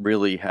don't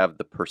really have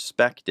the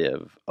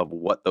perspective of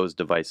what those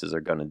devices are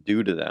going to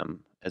do to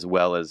them, as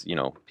well as,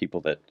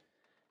 people that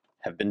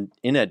have been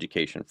in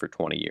education for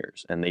 20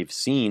 years. And they've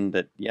seen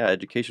that, yeah,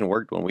 education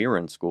worked when we were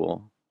in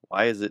school.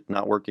 Why is it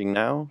not working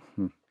now?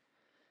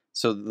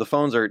 So the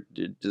phones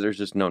there's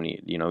just no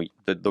need.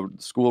 The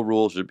school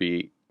rules should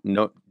be,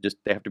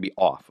 they have to be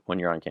off when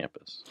you're on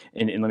campus.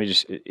 And let me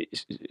just,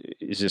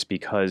 is this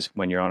because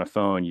when you're on a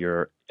phone,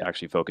 you're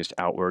actually focused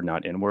outward,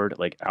 not inward,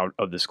 like out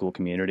of the school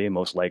community,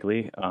 most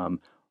likely?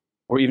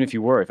 Or even if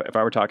you were, if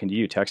I were talking to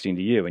you, texting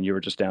to you, and you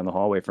were just down the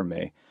hallway from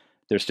me,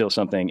 there's still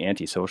something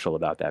antisocial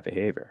about that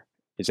behavior.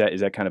 Is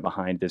that kind of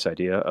behind this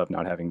idea of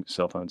not having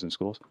cell phones in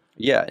schools?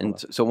 Yeah, and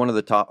so one of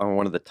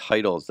the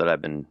titles that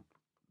I've been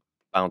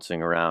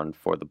bouncing around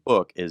for the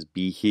book is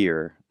 "Be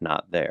Here,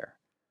 Not There,"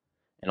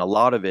 and a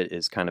lot of it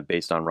is kind of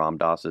based on Ram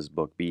Dass's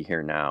book "Be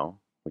Here Now,"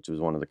 which was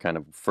one of the kind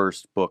of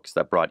first books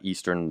that brought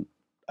Eastern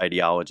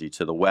ideology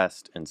to the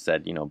West and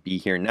said, be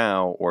here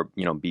now, or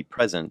be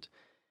present,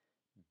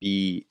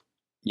 be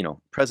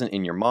present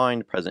in your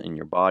mind, present in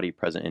your body,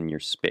 present in your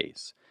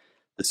space.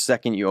 The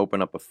second you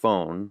open up a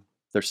phone,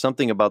 there's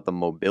something about the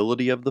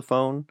mobility of the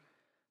phone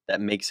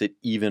that makes it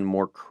even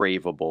more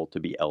craveable to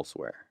be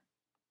elsewhere.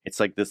 It's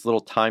like this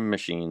little time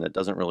machine that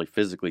doesn't really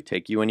physically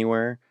take you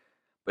anywhere,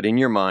 but in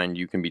your mind,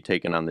 you can be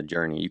taken on the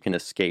journey. You can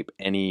escape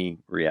any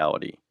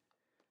reality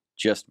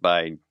just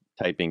by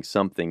typing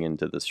something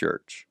into the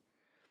search.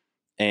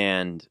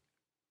 And,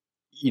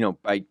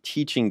 by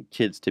teaching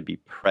kids to be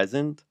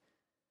present,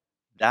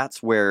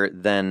 that's where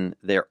then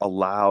they're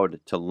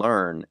allowed to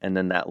learn. And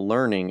then that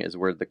learning is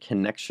where the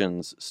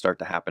connections start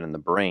to happen in the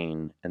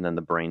brain, and then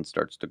the brain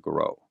starts to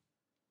grow.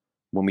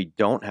 When we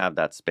don't have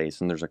that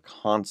space and there's a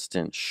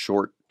constant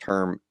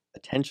short-term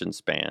attention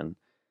span,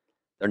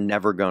 they're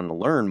never going to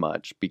learn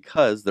much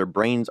because their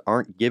brains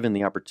aren't given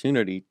the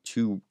opportunity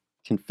to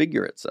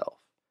configure itself.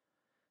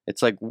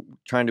 It's like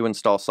trying to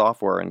install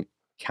software and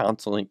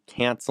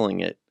canceling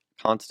it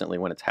constantly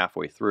when it's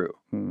halfway through.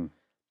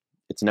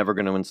 It's never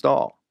going to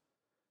install,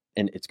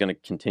 and it's going to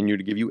continue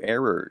to give you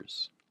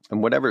errors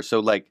and whatever.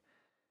 So like,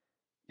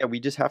 yeah, we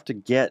just have to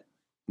get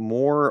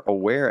more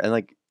aware. And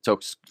like, so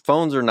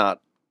phones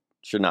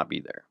should not be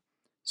there.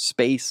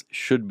 Space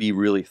should be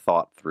really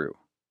thought through.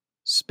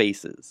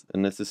 Spaces.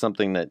 And this is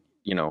something that,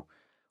 you know,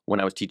 when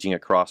I was teaching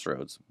at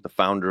Crossroads, the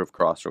founder of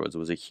Crossroads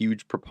was a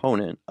huge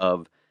proponent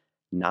of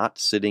not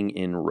sitting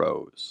in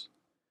rows.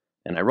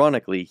 And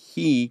ironically,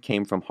 he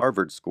came from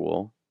Harvard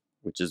School,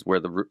 which is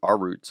where our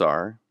roots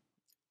are.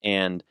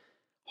 And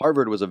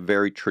Harvard was a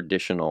very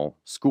traditional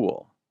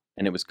school.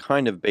 And it was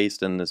kind of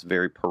based in this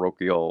very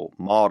parochial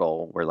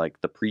model where like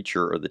the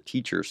preacher or the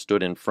teacher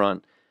stood in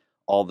front,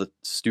 all the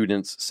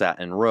students sat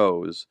in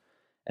rows,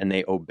 and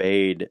they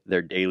obeyed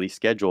their daily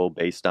schedule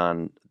based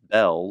on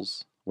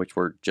bells, which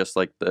were just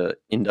like the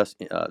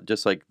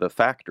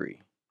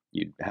factory.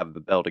 You'd have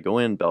the bell to go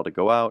in, bell to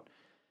go out,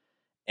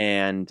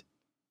 and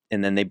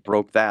then they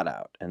broke that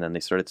out, and then they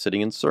started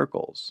sitting in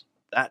circles.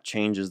 That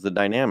changes the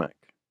dynamic,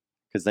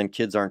 because then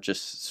kids aren't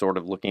just sort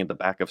of looking at the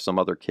back of some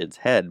other kid's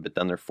head, but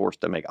then they're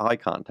forced to make eye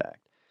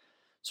contact.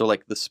 So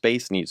like the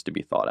space needs to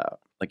be thought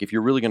out. Like if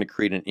you're really going to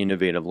create an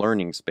innovative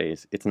learning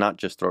space, it's not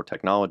just throw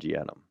technology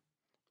at them.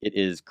 It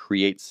is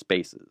create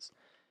spaces.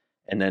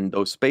 And then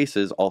those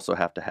spaces also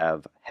have to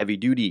have heavy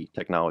duty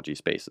technology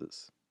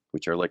spaces,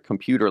 which are like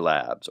computer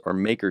labs or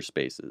maker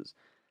spaces.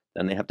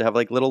 Then they have to have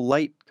like little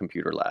light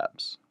computer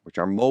labs, which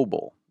are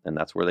mobile. And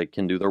that's where they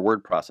can do their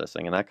word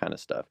processing and that kind of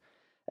stuff.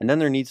 And then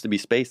there needs to be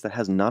space that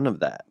has none of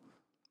that.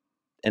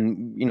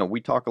 And, you know, we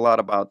talk a lot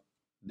about,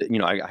 you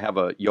know, I have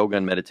a yoga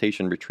and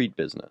meditation retreat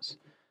business.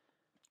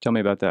 Tell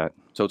me about that.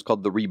 So it's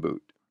called The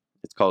Reboot.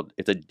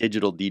 It's a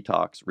digital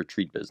detox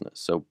retreat business.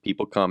 So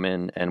people come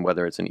in, and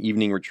whether it's an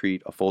evening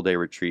retreat, a full day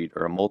retreat,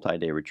 or a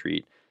multi-day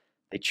retreat,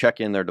 they check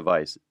in their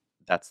device.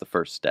 That's the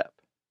first step.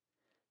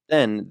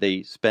 Then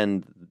they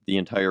spend the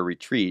entire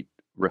retreat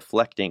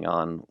reflecting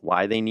on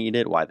why they need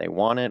it, why they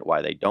want it,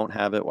 why they don't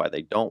have it, why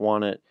they don't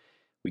want it.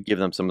 We give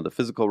them some of the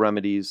physical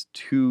remedies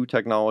to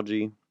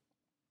technology,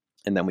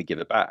 and then we give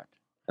it back.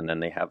 And then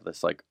they have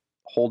this like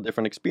whole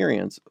different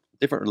experience,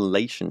 different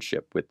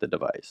relationship with the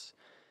device.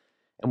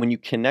 And when you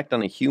connect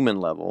on a human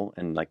level,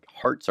 and like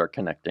hearts are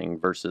connecting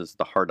versus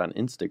the heart on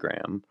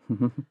Instagram,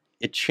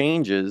 it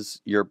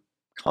changes your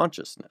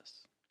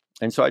consciousness.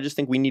 And so I just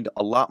think we need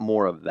a lot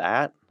more of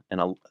that, and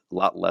a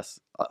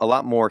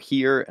lot more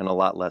here and a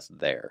lot less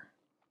there.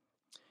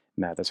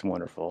 Matt, that's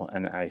wonderful.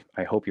 And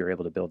I hope you're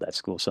able to build that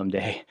school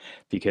someday,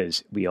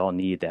 because we all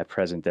need that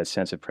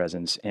sense of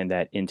presence, and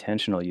that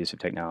intentional use of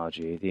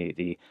technology,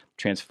 the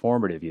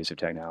transformative use of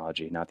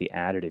technology, not the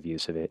additive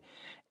use of it.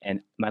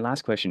 And my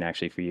last question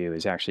actually for you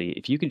is actually,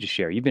 if you could just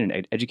share, you've been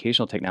an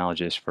educational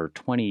technologist for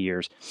 20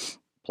 years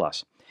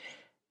plus.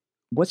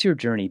 What's your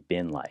journey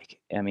been like?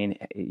 I mean,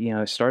 you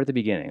know, start at the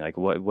beginning. Like,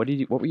 what were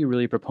you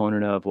really a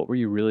proponent of? What were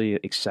you really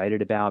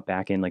excited about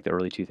back in like the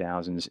early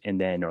 2000s, and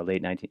then or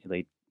late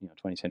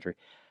 20th century?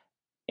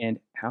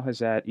 And how has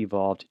that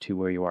evolved to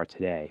where you are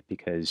today?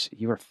 Because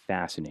you are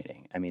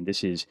fascinating. I mean,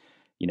 this is,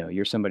 you know,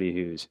 you're somebody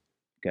who's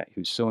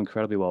so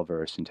incredibly well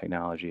versed in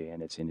technology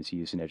and its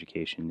use in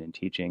education and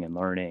teaching and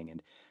learning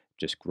and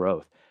just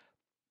growth.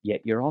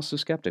 Yet you're also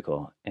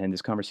skeptical, and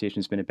this conversation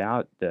has been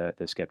about the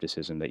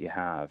skepticism that you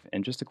have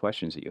and just the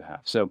questions that you have.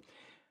 So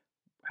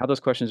how those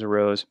questions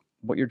arose,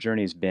 what your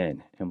journey has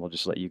been, and we'll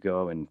just let you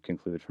go and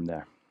conclude from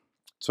there.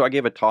 So I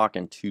gave a talk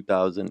in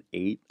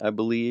 2008, I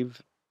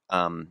believe,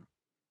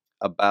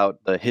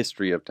 about the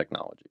history of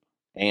technology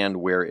and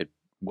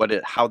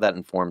how that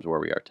informs where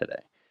we are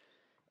today.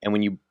 And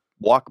when you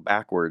walk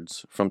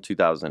backwards from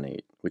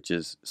 2008, which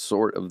is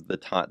sort of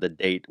the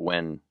date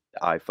when the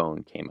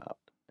iPhone came out,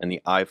 and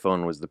the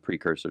iPhone was the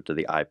precursor to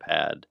the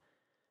iPad.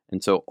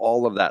 And so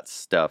all of that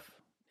stuff,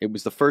 it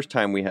was the first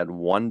time we had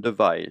one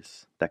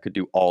device that could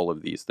do all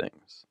of these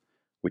things,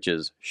 which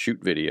is shoot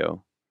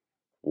video,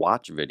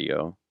 watch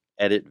video,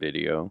 edit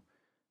video,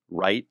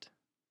 write,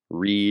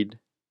 read,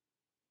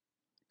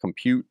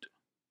 compute,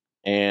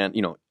 and,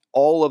 you know,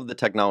 all of the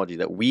technology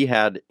that we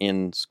had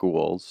in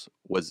schools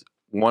was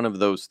one of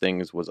those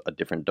things was a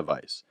different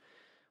device.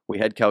 We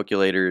had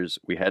calculators,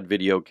 we had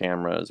video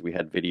cameras, we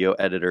had video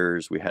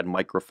editors, we had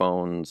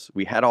microphones,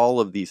 we had all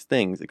of these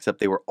things, except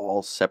they were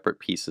all separate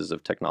pieces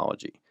of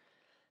technology.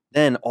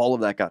 Then all of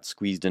that got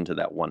squeezed into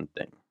that one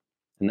thing.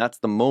 And that's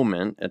the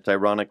moment. It's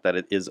ironic that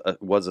it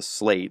was a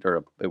slate,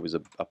 or it was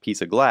a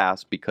piece of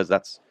glass, because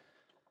that's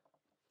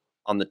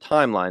on the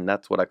timeline,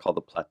 that's what I call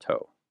the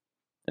plateau.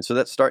 And so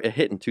it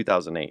hit in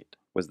 2008,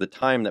 was the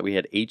time that we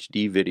had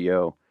HD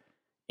video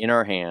in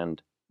our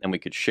hand and we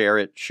could share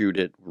it, shoot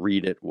it,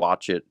 read it,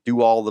 watch it,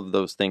 do all of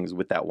those things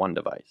with that one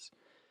device.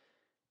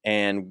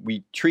 And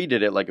we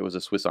treated it like it was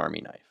a Swiss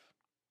Army knife.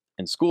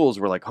 And schools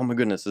were like, oh my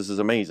goodness, this is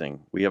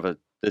amazing.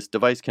 This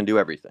device can do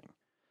everything.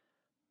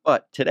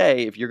 But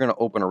today, if you're going to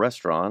open a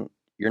restaurant,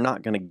 you're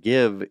not going to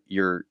give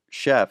your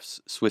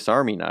chefs Swiss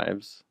Army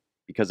knives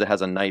because it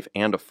has a knife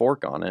and a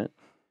fork on it.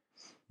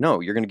 No,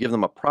 you're going to give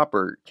them a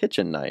proper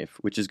kitchen knife,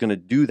 which is going to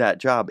do that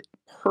job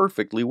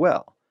perfectly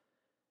well.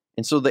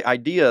 And so the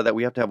idea that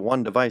we have to have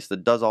one device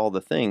that does all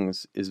the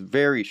things is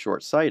very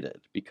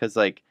short-sighted, because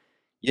like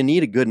you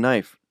need a good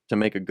knife to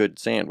make a good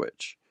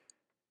sandwich.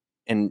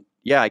 And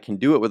yeah, I can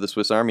do it with a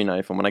Swiss Army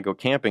knife, and when I go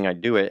camping, I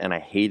do it, and I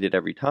hate it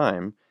every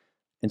time.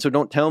 And so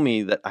don't tell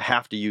me that I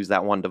have to use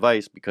that one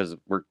device because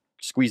we're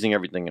squeezing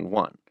everything in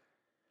one.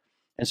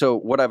 And so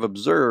what I've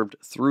observed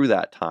through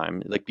that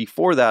time, like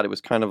before that, it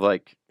was kind of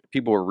like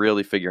people were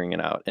really figuring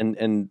it out.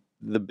 And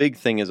the big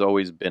thing has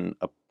always been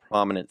a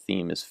prominent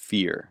theme is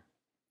fear.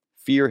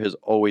 Fear has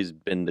always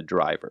been the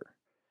driver,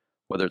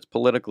 whether it's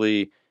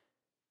politically,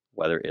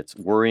 whether it's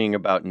worrying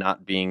about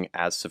not being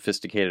as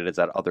sophisticated as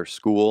that other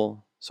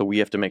school. So we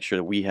have to make sure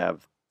that we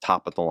have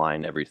top of the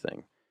line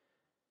everything.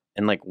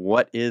 And like,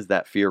 what is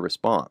that fear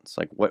response?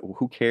 Like,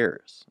 who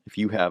cares? If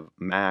you have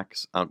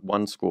Macs at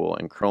one school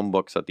and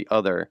Chromebooks at the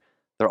other,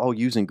 they're all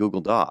using Google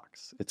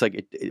Docs. It's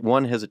like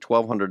one has a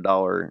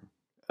 $1,200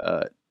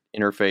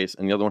 interface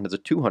and the other one has a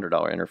 $200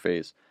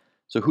 interface.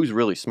 So who's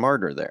really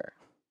smarter there?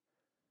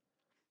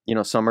 You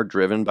know, some are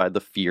driven by the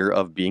fear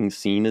of being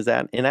seen as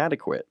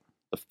inadequate,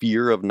 the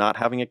fear of not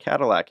having a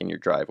Cadillac in your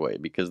driveway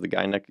because the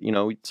guy next, you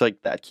know, it's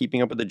like that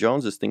keeping up with the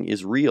Joneses thing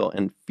is real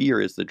and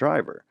fear is the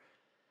driver.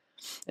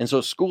 And so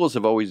schools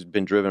have always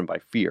been driven by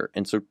fear.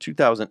 And so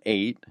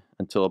 2008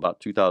 until about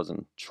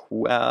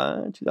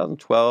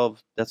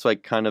 2012, that's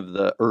like kind of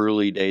the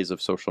early days of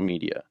social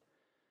media.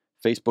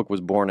 Facebook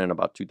was born in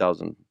about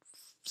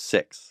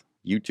 2006.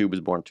 YouTube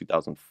was born in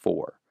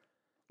 2004.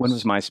 When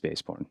was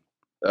MySpace born?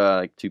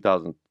 Like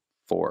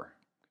 2004.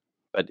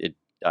 But it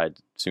died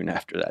soon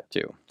after that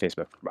too.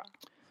 Facebook.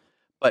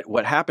 But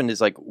what happened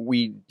is like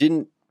we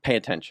didn't pay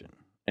attention.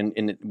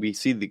 And we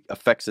see the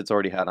effects it's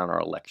already had on our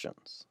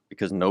elections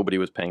because nobody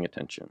was paying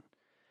attention.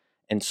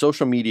 And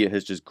social media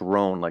has just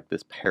grown like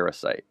this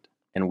parasite,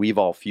 and we've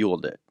all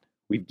fueled it.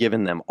 We've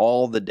given them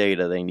all the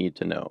data they need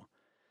to know.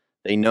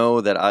 They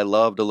know that I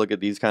love to look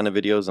at these kind of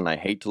videos, and I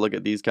hate to look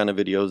at these kind of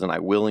videos, and I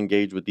will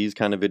engage with these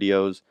kind of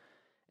videos.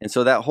 And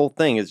so that whole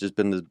thing has just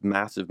been this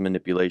massive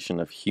manipulation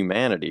of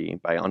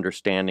humanity by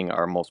understanding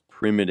our most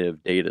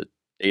primitive data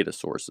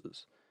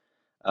sources.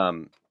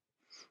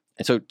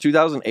 And so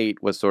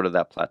 2008 was sort of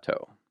that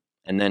plateau.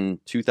 And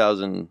then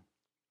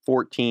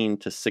 2014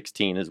 to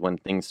 16 is when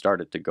things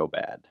started to go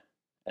bad.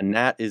 And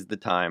that is the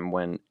time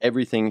when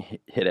everything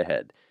hit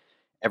ahead.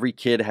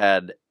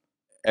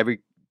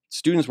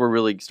 Students were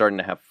really starting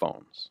to have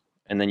phones.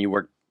 And then you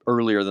worked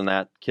earlier than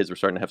that, kids were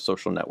starting to have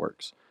social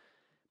networks.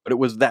 But it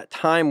was that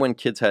time when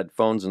kids had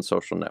phones and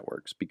social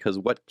networks, because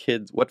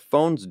what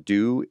phones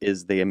do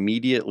is they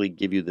immediately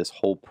give you this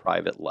whole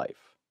private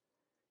life.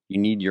 You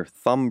need your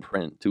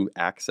thumbprint to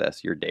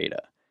access your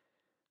data.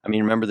 I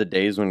mean, remember the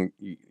days when,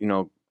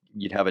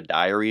 you'd have a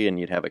diary and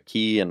you'd have a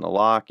key and a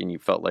lock and you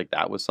felt like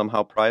that was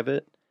somehow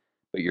private,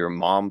 but your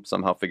mom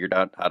somehow figured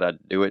out how to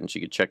do it and she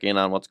could check in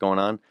on what's going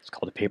on? It's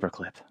called a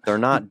paperclip. They're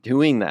not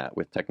doing that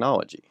with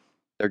technology.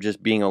 They're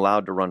just being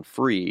allowed to run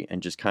free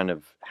and just kind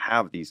of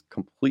have these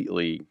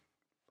completely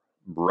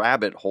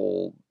rabbit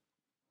hole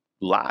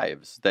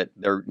lives that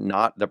their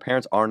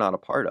parents are not a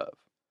part of.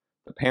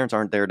 The parents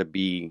aren't there to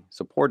be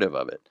supportive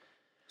of it.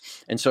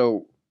 And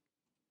so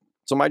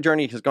my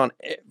journey has gone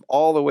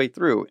all the way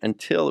through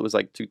until it was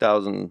like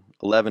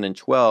 2011 and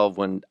 12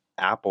 when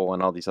Apple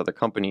and all these other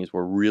companies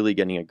were really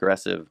getting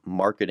aggressive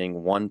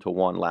marketing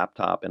one-to-one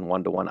laptop and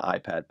one-to-one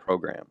iPad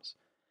programs.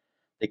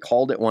 They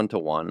called it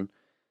one-to-one.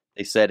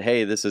 They said,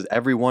 hey,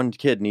 every one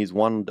kid needs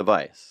one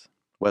device.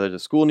 Whether the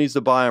school needs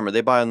to buy them or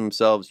they buy them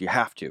themselves, you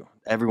have to.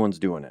 Everyone's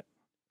doing it.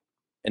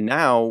 And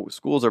now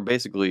schools are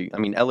basically,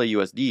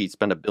 LAUSD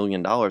spent $1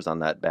 billion on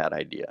that bad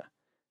idea.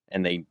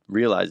 And they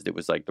realized it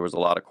was like there was a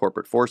lot of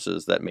corporate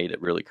forces that made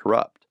it really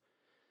corrupt.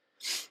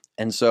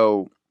 And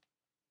so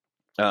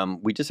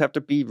we just have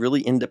to be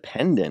really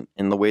independent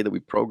in the way that we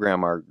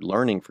program our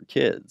learning for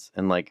kids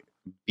and like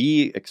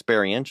be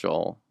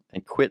experiential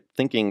and quit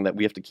thinking that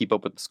we have to keep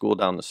up with the school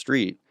down the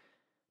street,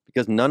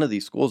 because none of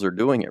these schools are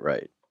doing it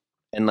right.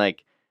 And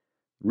like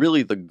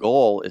really the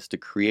goal is to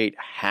create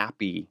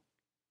happy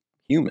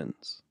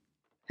humans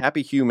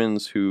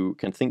who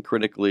can think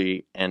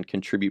critically and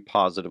contribute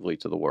positively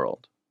to the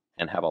world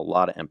and have a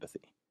lot of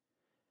empathy.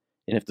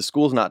 And if the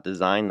school's not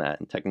designed that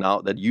and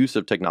that use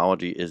of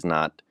technology is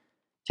not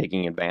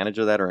taking advantage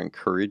of that or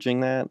encouraging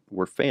that,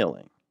 we're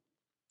failing.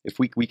 If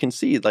we can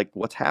see like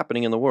what's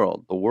happening in the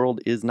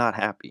world is not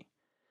happy.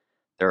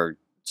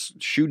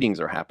 Shootings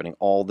are happening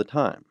all the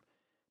time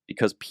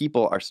because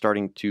people are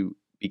starting to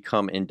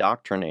become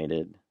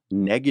indoctrinated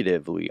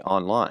negatively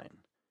online.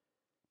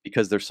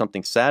 Because there's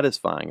something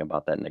satisfying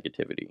about that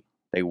negativity.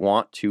 They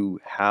want to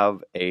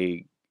have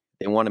a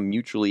They want to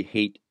mutually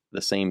hate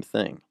the same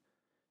thing.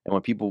 And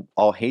when people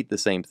all hate the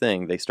same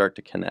thing, they start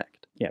to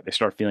connect. Yeah, they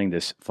start feeling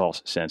this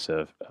false sense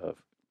of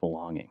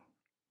belonging.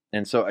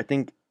 And so I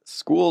think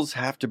schools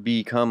have to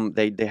become,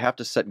 they have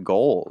to set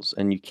goals,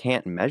 and you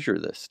can't measure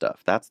this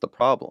stuff. That's the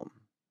problem.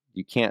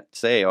 You can't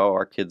say, oh,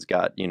 our kids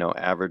got,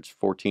 average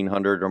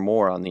 1,400 or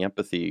more on the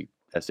empathy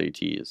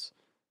SATs.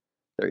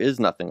 There is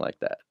nothing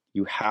like that.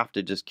 You have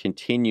to just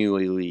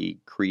continually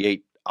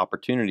create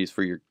opportunities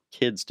for your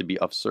kids to be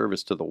of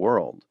service to the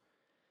world.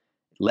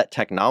 Let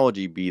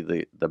technology be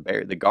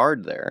the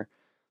guard there.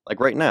 Like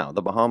right now,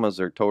 the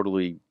Bahamas are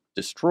totally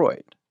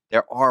destroyed.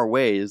 There are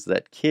ways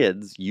that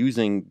kids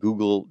using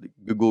Google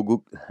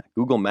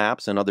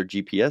Maps and other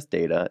GPS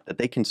data that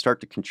they can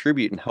start to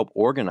contribute and help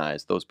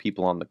organize those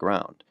people on the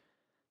ground.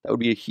 That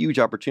would be a huge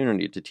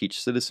opportunity to teach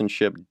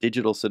citizenship,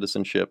 digital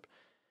citizenship,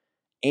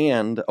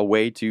 and a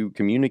way to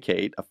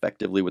communicate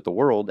effectively with the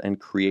world and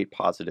create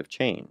positive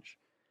change.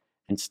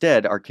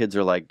 Instead, our kids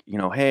are like,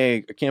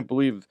 hey, I can't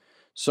believe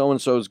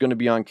so-and-so is going to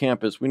be on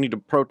campus. We need to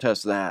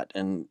protest that.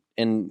 And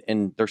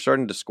they're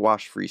starting to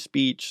squash free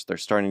speech. They're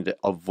starting to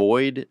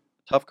avoid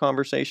tough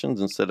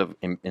conversations instead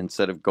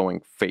of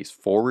going face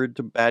forward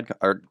to bad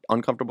or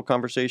uncomfortable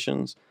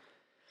conversations.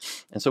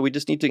 And so we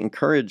just need to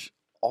encourage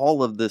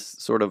all of this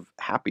sort of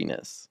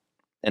happiness.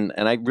 And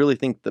I really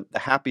think that the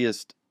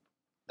happiest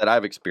that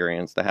I've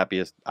experienced, the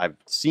happiest I've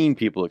seen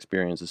people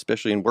experience,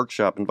 especially in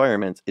workshop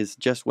environments, is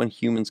just when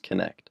humans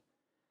connect.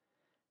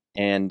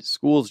 And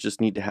schools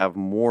just need to have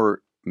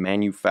more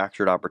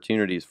manufactured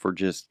opportunities for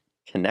just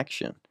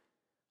connection,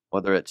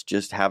 whether it's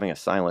just having a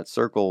silent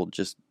circle,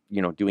 just,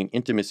 doing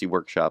intimacy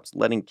workshops,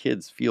 letting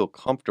kids feel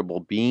comfortable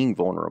being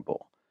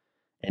vulnerable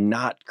and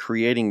not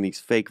creating these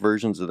fake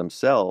versions of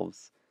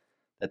themselves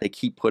that they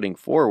keep putting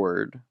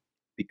forward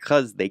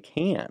because they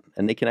can,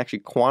 and they can actually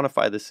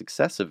quantify the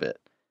success of it.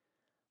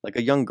 Like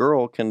a young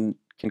girl can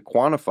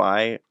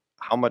quantify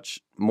how much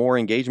more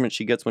engagement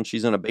she gets when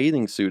she's in a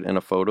bathing suit in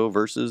a photo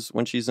versus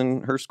when she's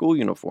in her school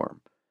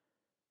uniform.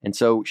 And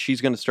so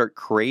she's going to start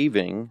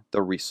craving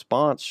the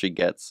response she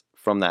gets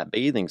from that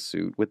bathing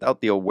suit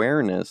without the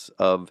awareness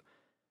of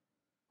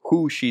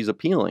who she's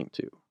appealing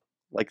to.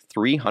 Like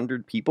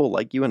 300 people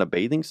like you in a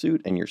bathing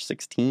suit and you're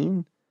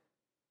 16?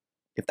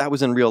 If that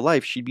was in real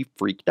life, she'd be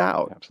freaked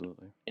out.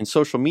 Absolutely. In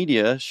social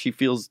media, she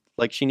feels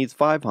like she needs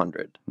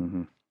 500.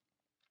 Mm-hmm.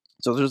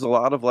 So there's a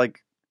lot of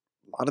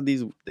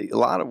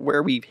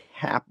where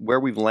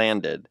we've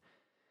landed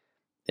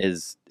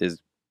is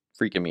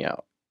freaking me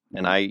out.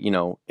 And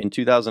in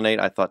 2008,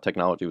 I thought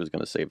technology was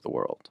going to save the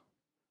world.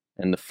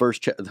 And the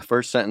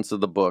first sentence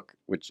of the book,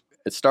 which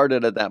it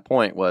started at that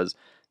point, was,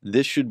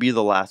 this should be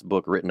the last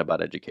book written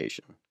about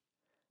education.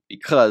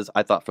 Because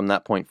I thought from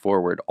that point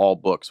forward, all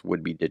books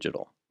would be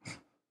digital.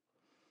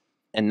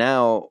 And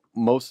now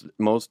most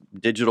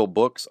digital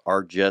books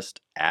are just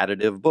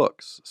additive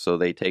books. So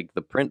they take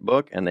the print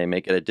book and they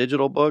make it a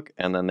digital book,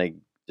 and then they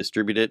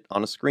distribute it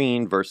on a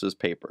screen versus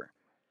paper.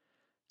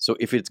 So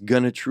if it's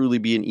going to truly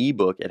be an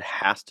ebook, it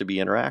has to be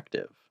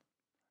interactive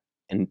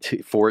and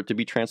for it to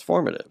be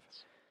transformative.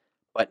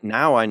 But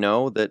now I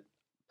know that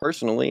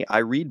personally, I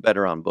read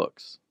better on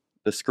books.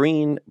 The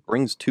screen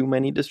brings too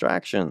many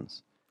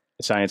distractions.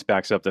 Science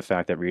backs up the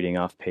fact that reading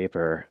off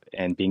paper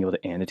and being able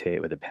to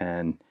annotate with a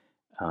pen,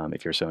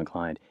 if you're so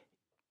inclined,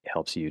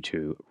 helps you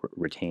to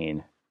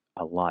retain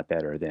a lot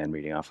better than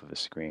reading off of a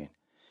screen.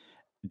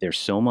 There's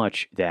so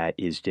much that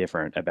is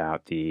different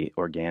about the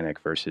organic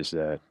versus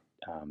the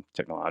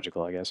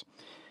technological, I guess.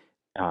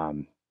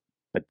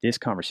 But this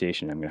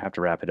conversation, I'm going to have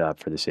to wrap it up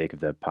for the sake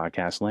of the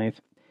podcast length,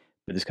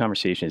 but this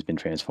conversation has been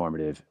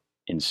transformative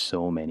in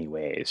so many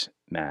ways,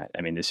 Matt.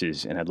 I mean,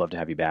 and I'd love to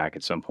have you back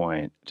at some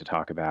point to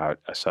talk about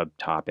a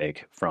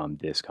subtopic from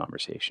this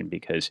conversation,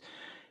 because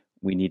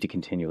we need to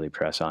continually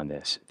press on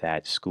this,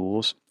 that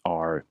schools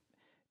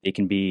they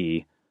can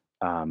be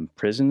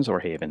prisons or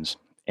havens,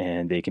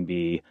 and they can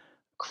be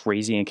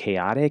crazy and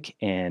chaotic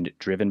and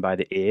driven by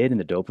the id and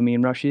the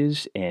dopamine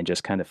rushes and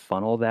just kind of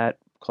funnel that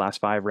class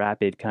 5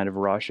 rapid kind of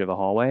rush of a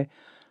hallway,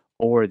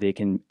 or they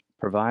can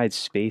provide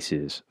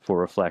spaces for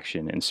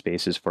reflection and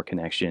spaces for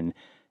connection,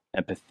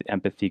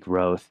 empathy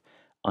growth,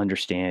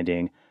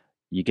 understanding.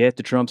 You get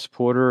the Trump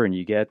supporter and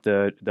you get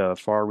the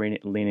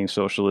far-leaning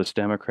socialist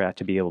Democrat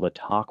to be able to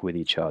talk with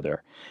each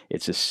other.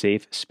 It's a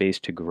safe space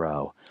to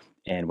grow.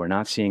 And we're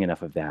not seeing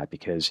enough of that,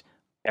 because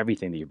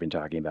everything that you've been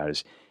talking about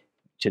is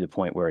to the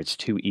point where it's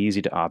too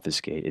easy to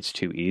obfuscate. It's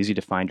too easy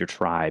to find your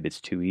tribe.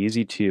 It's too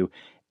easy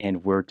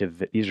and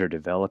these are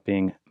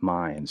developing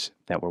minds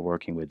that we're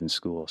working with in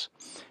schools.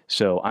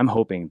 So I'm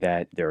hoping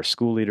that there are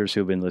school leaders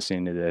who've been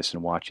listening to this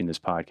and watching this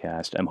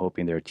podcast. I'm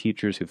hoping there are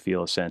teachers who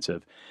feel a sense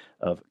of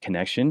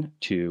connection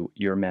to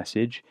your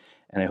message.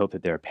 And I hope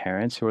that there are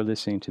parents who are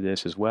listening to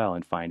this as well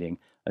and finding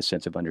a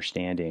sense of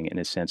understanding and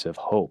a sense of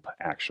hope,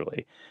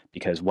 actually.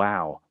 Because,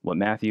 wow, what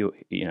Matthew,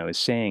 is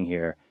saying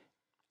here,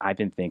 I've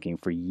been thinking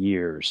for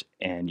years,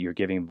 and you're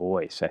giving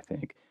voice, I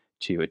think,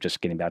 to it, just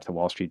getting back to the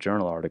Wall Street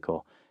Journal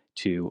article,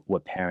 to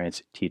what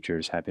parents,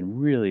 teachers have been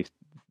really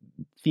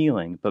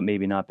feeling, but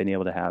maybe not been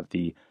able to have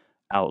the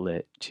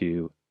outlet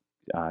to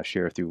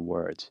share through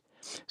words.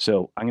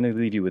 So I'm going to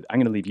leave you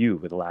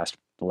with the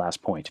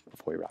last point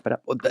before we wrap it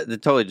up. Well, that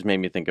totally just made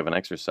me think of an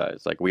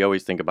exercise. Like, we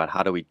always think about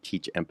how do we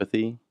teach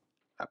empathy.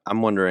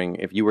 I'm wondering,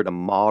 if you were to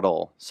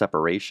model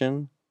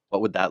separation,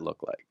 what would that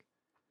look like?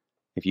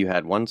 If you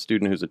had one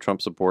student who's a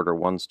Trump supporter,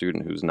 one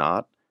student who's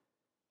not,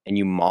 and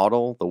you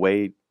model the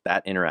way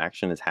that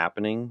interaction is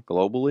happening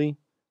globally,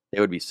 they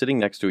would be sitting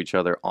next to each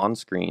other on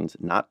screens,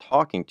 not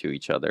talking to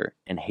each other,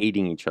 and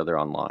hating each other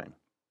online.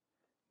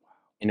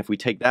 And if we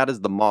take that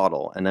as the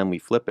model and then we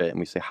flip it and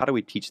we say, how do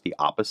we teach the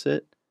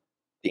opposite?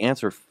 The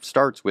answer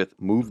starts with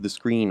move the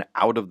screen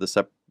out of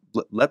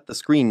let the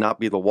screen not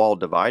be the wall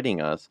dividing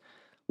us.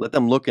 Let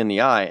them look in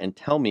the eye and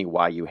tell me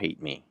why you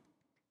hate me.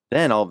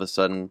 Then all of a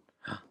sudden,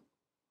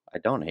 I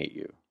don't hate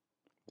you.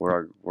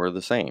 We're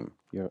the same.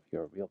 You're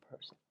a real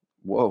person.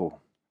 Whoa,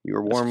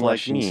 you're warm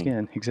like me.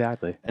 Skin,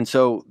 exactly. And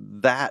so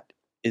that's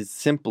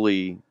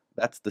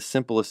the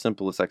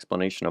simplest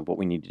explanation of what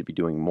we need to be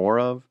doing more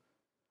of.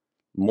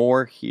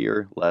 More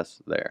here,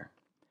 less there.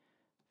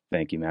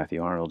 Thank you,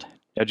 Matthew Arnold.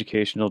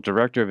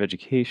 Director of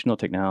Educational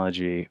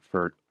Technology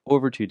for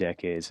over 2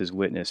 decades, has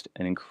witnessed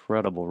an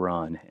incredible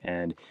run,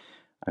 and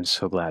I'm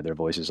so glad there are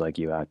voices like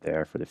you out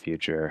there for the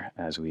future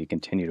as we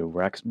continue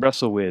to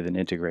wrestle with and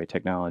integrate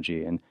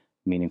technology in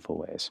meaningful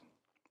ways.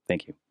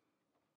 Thank you.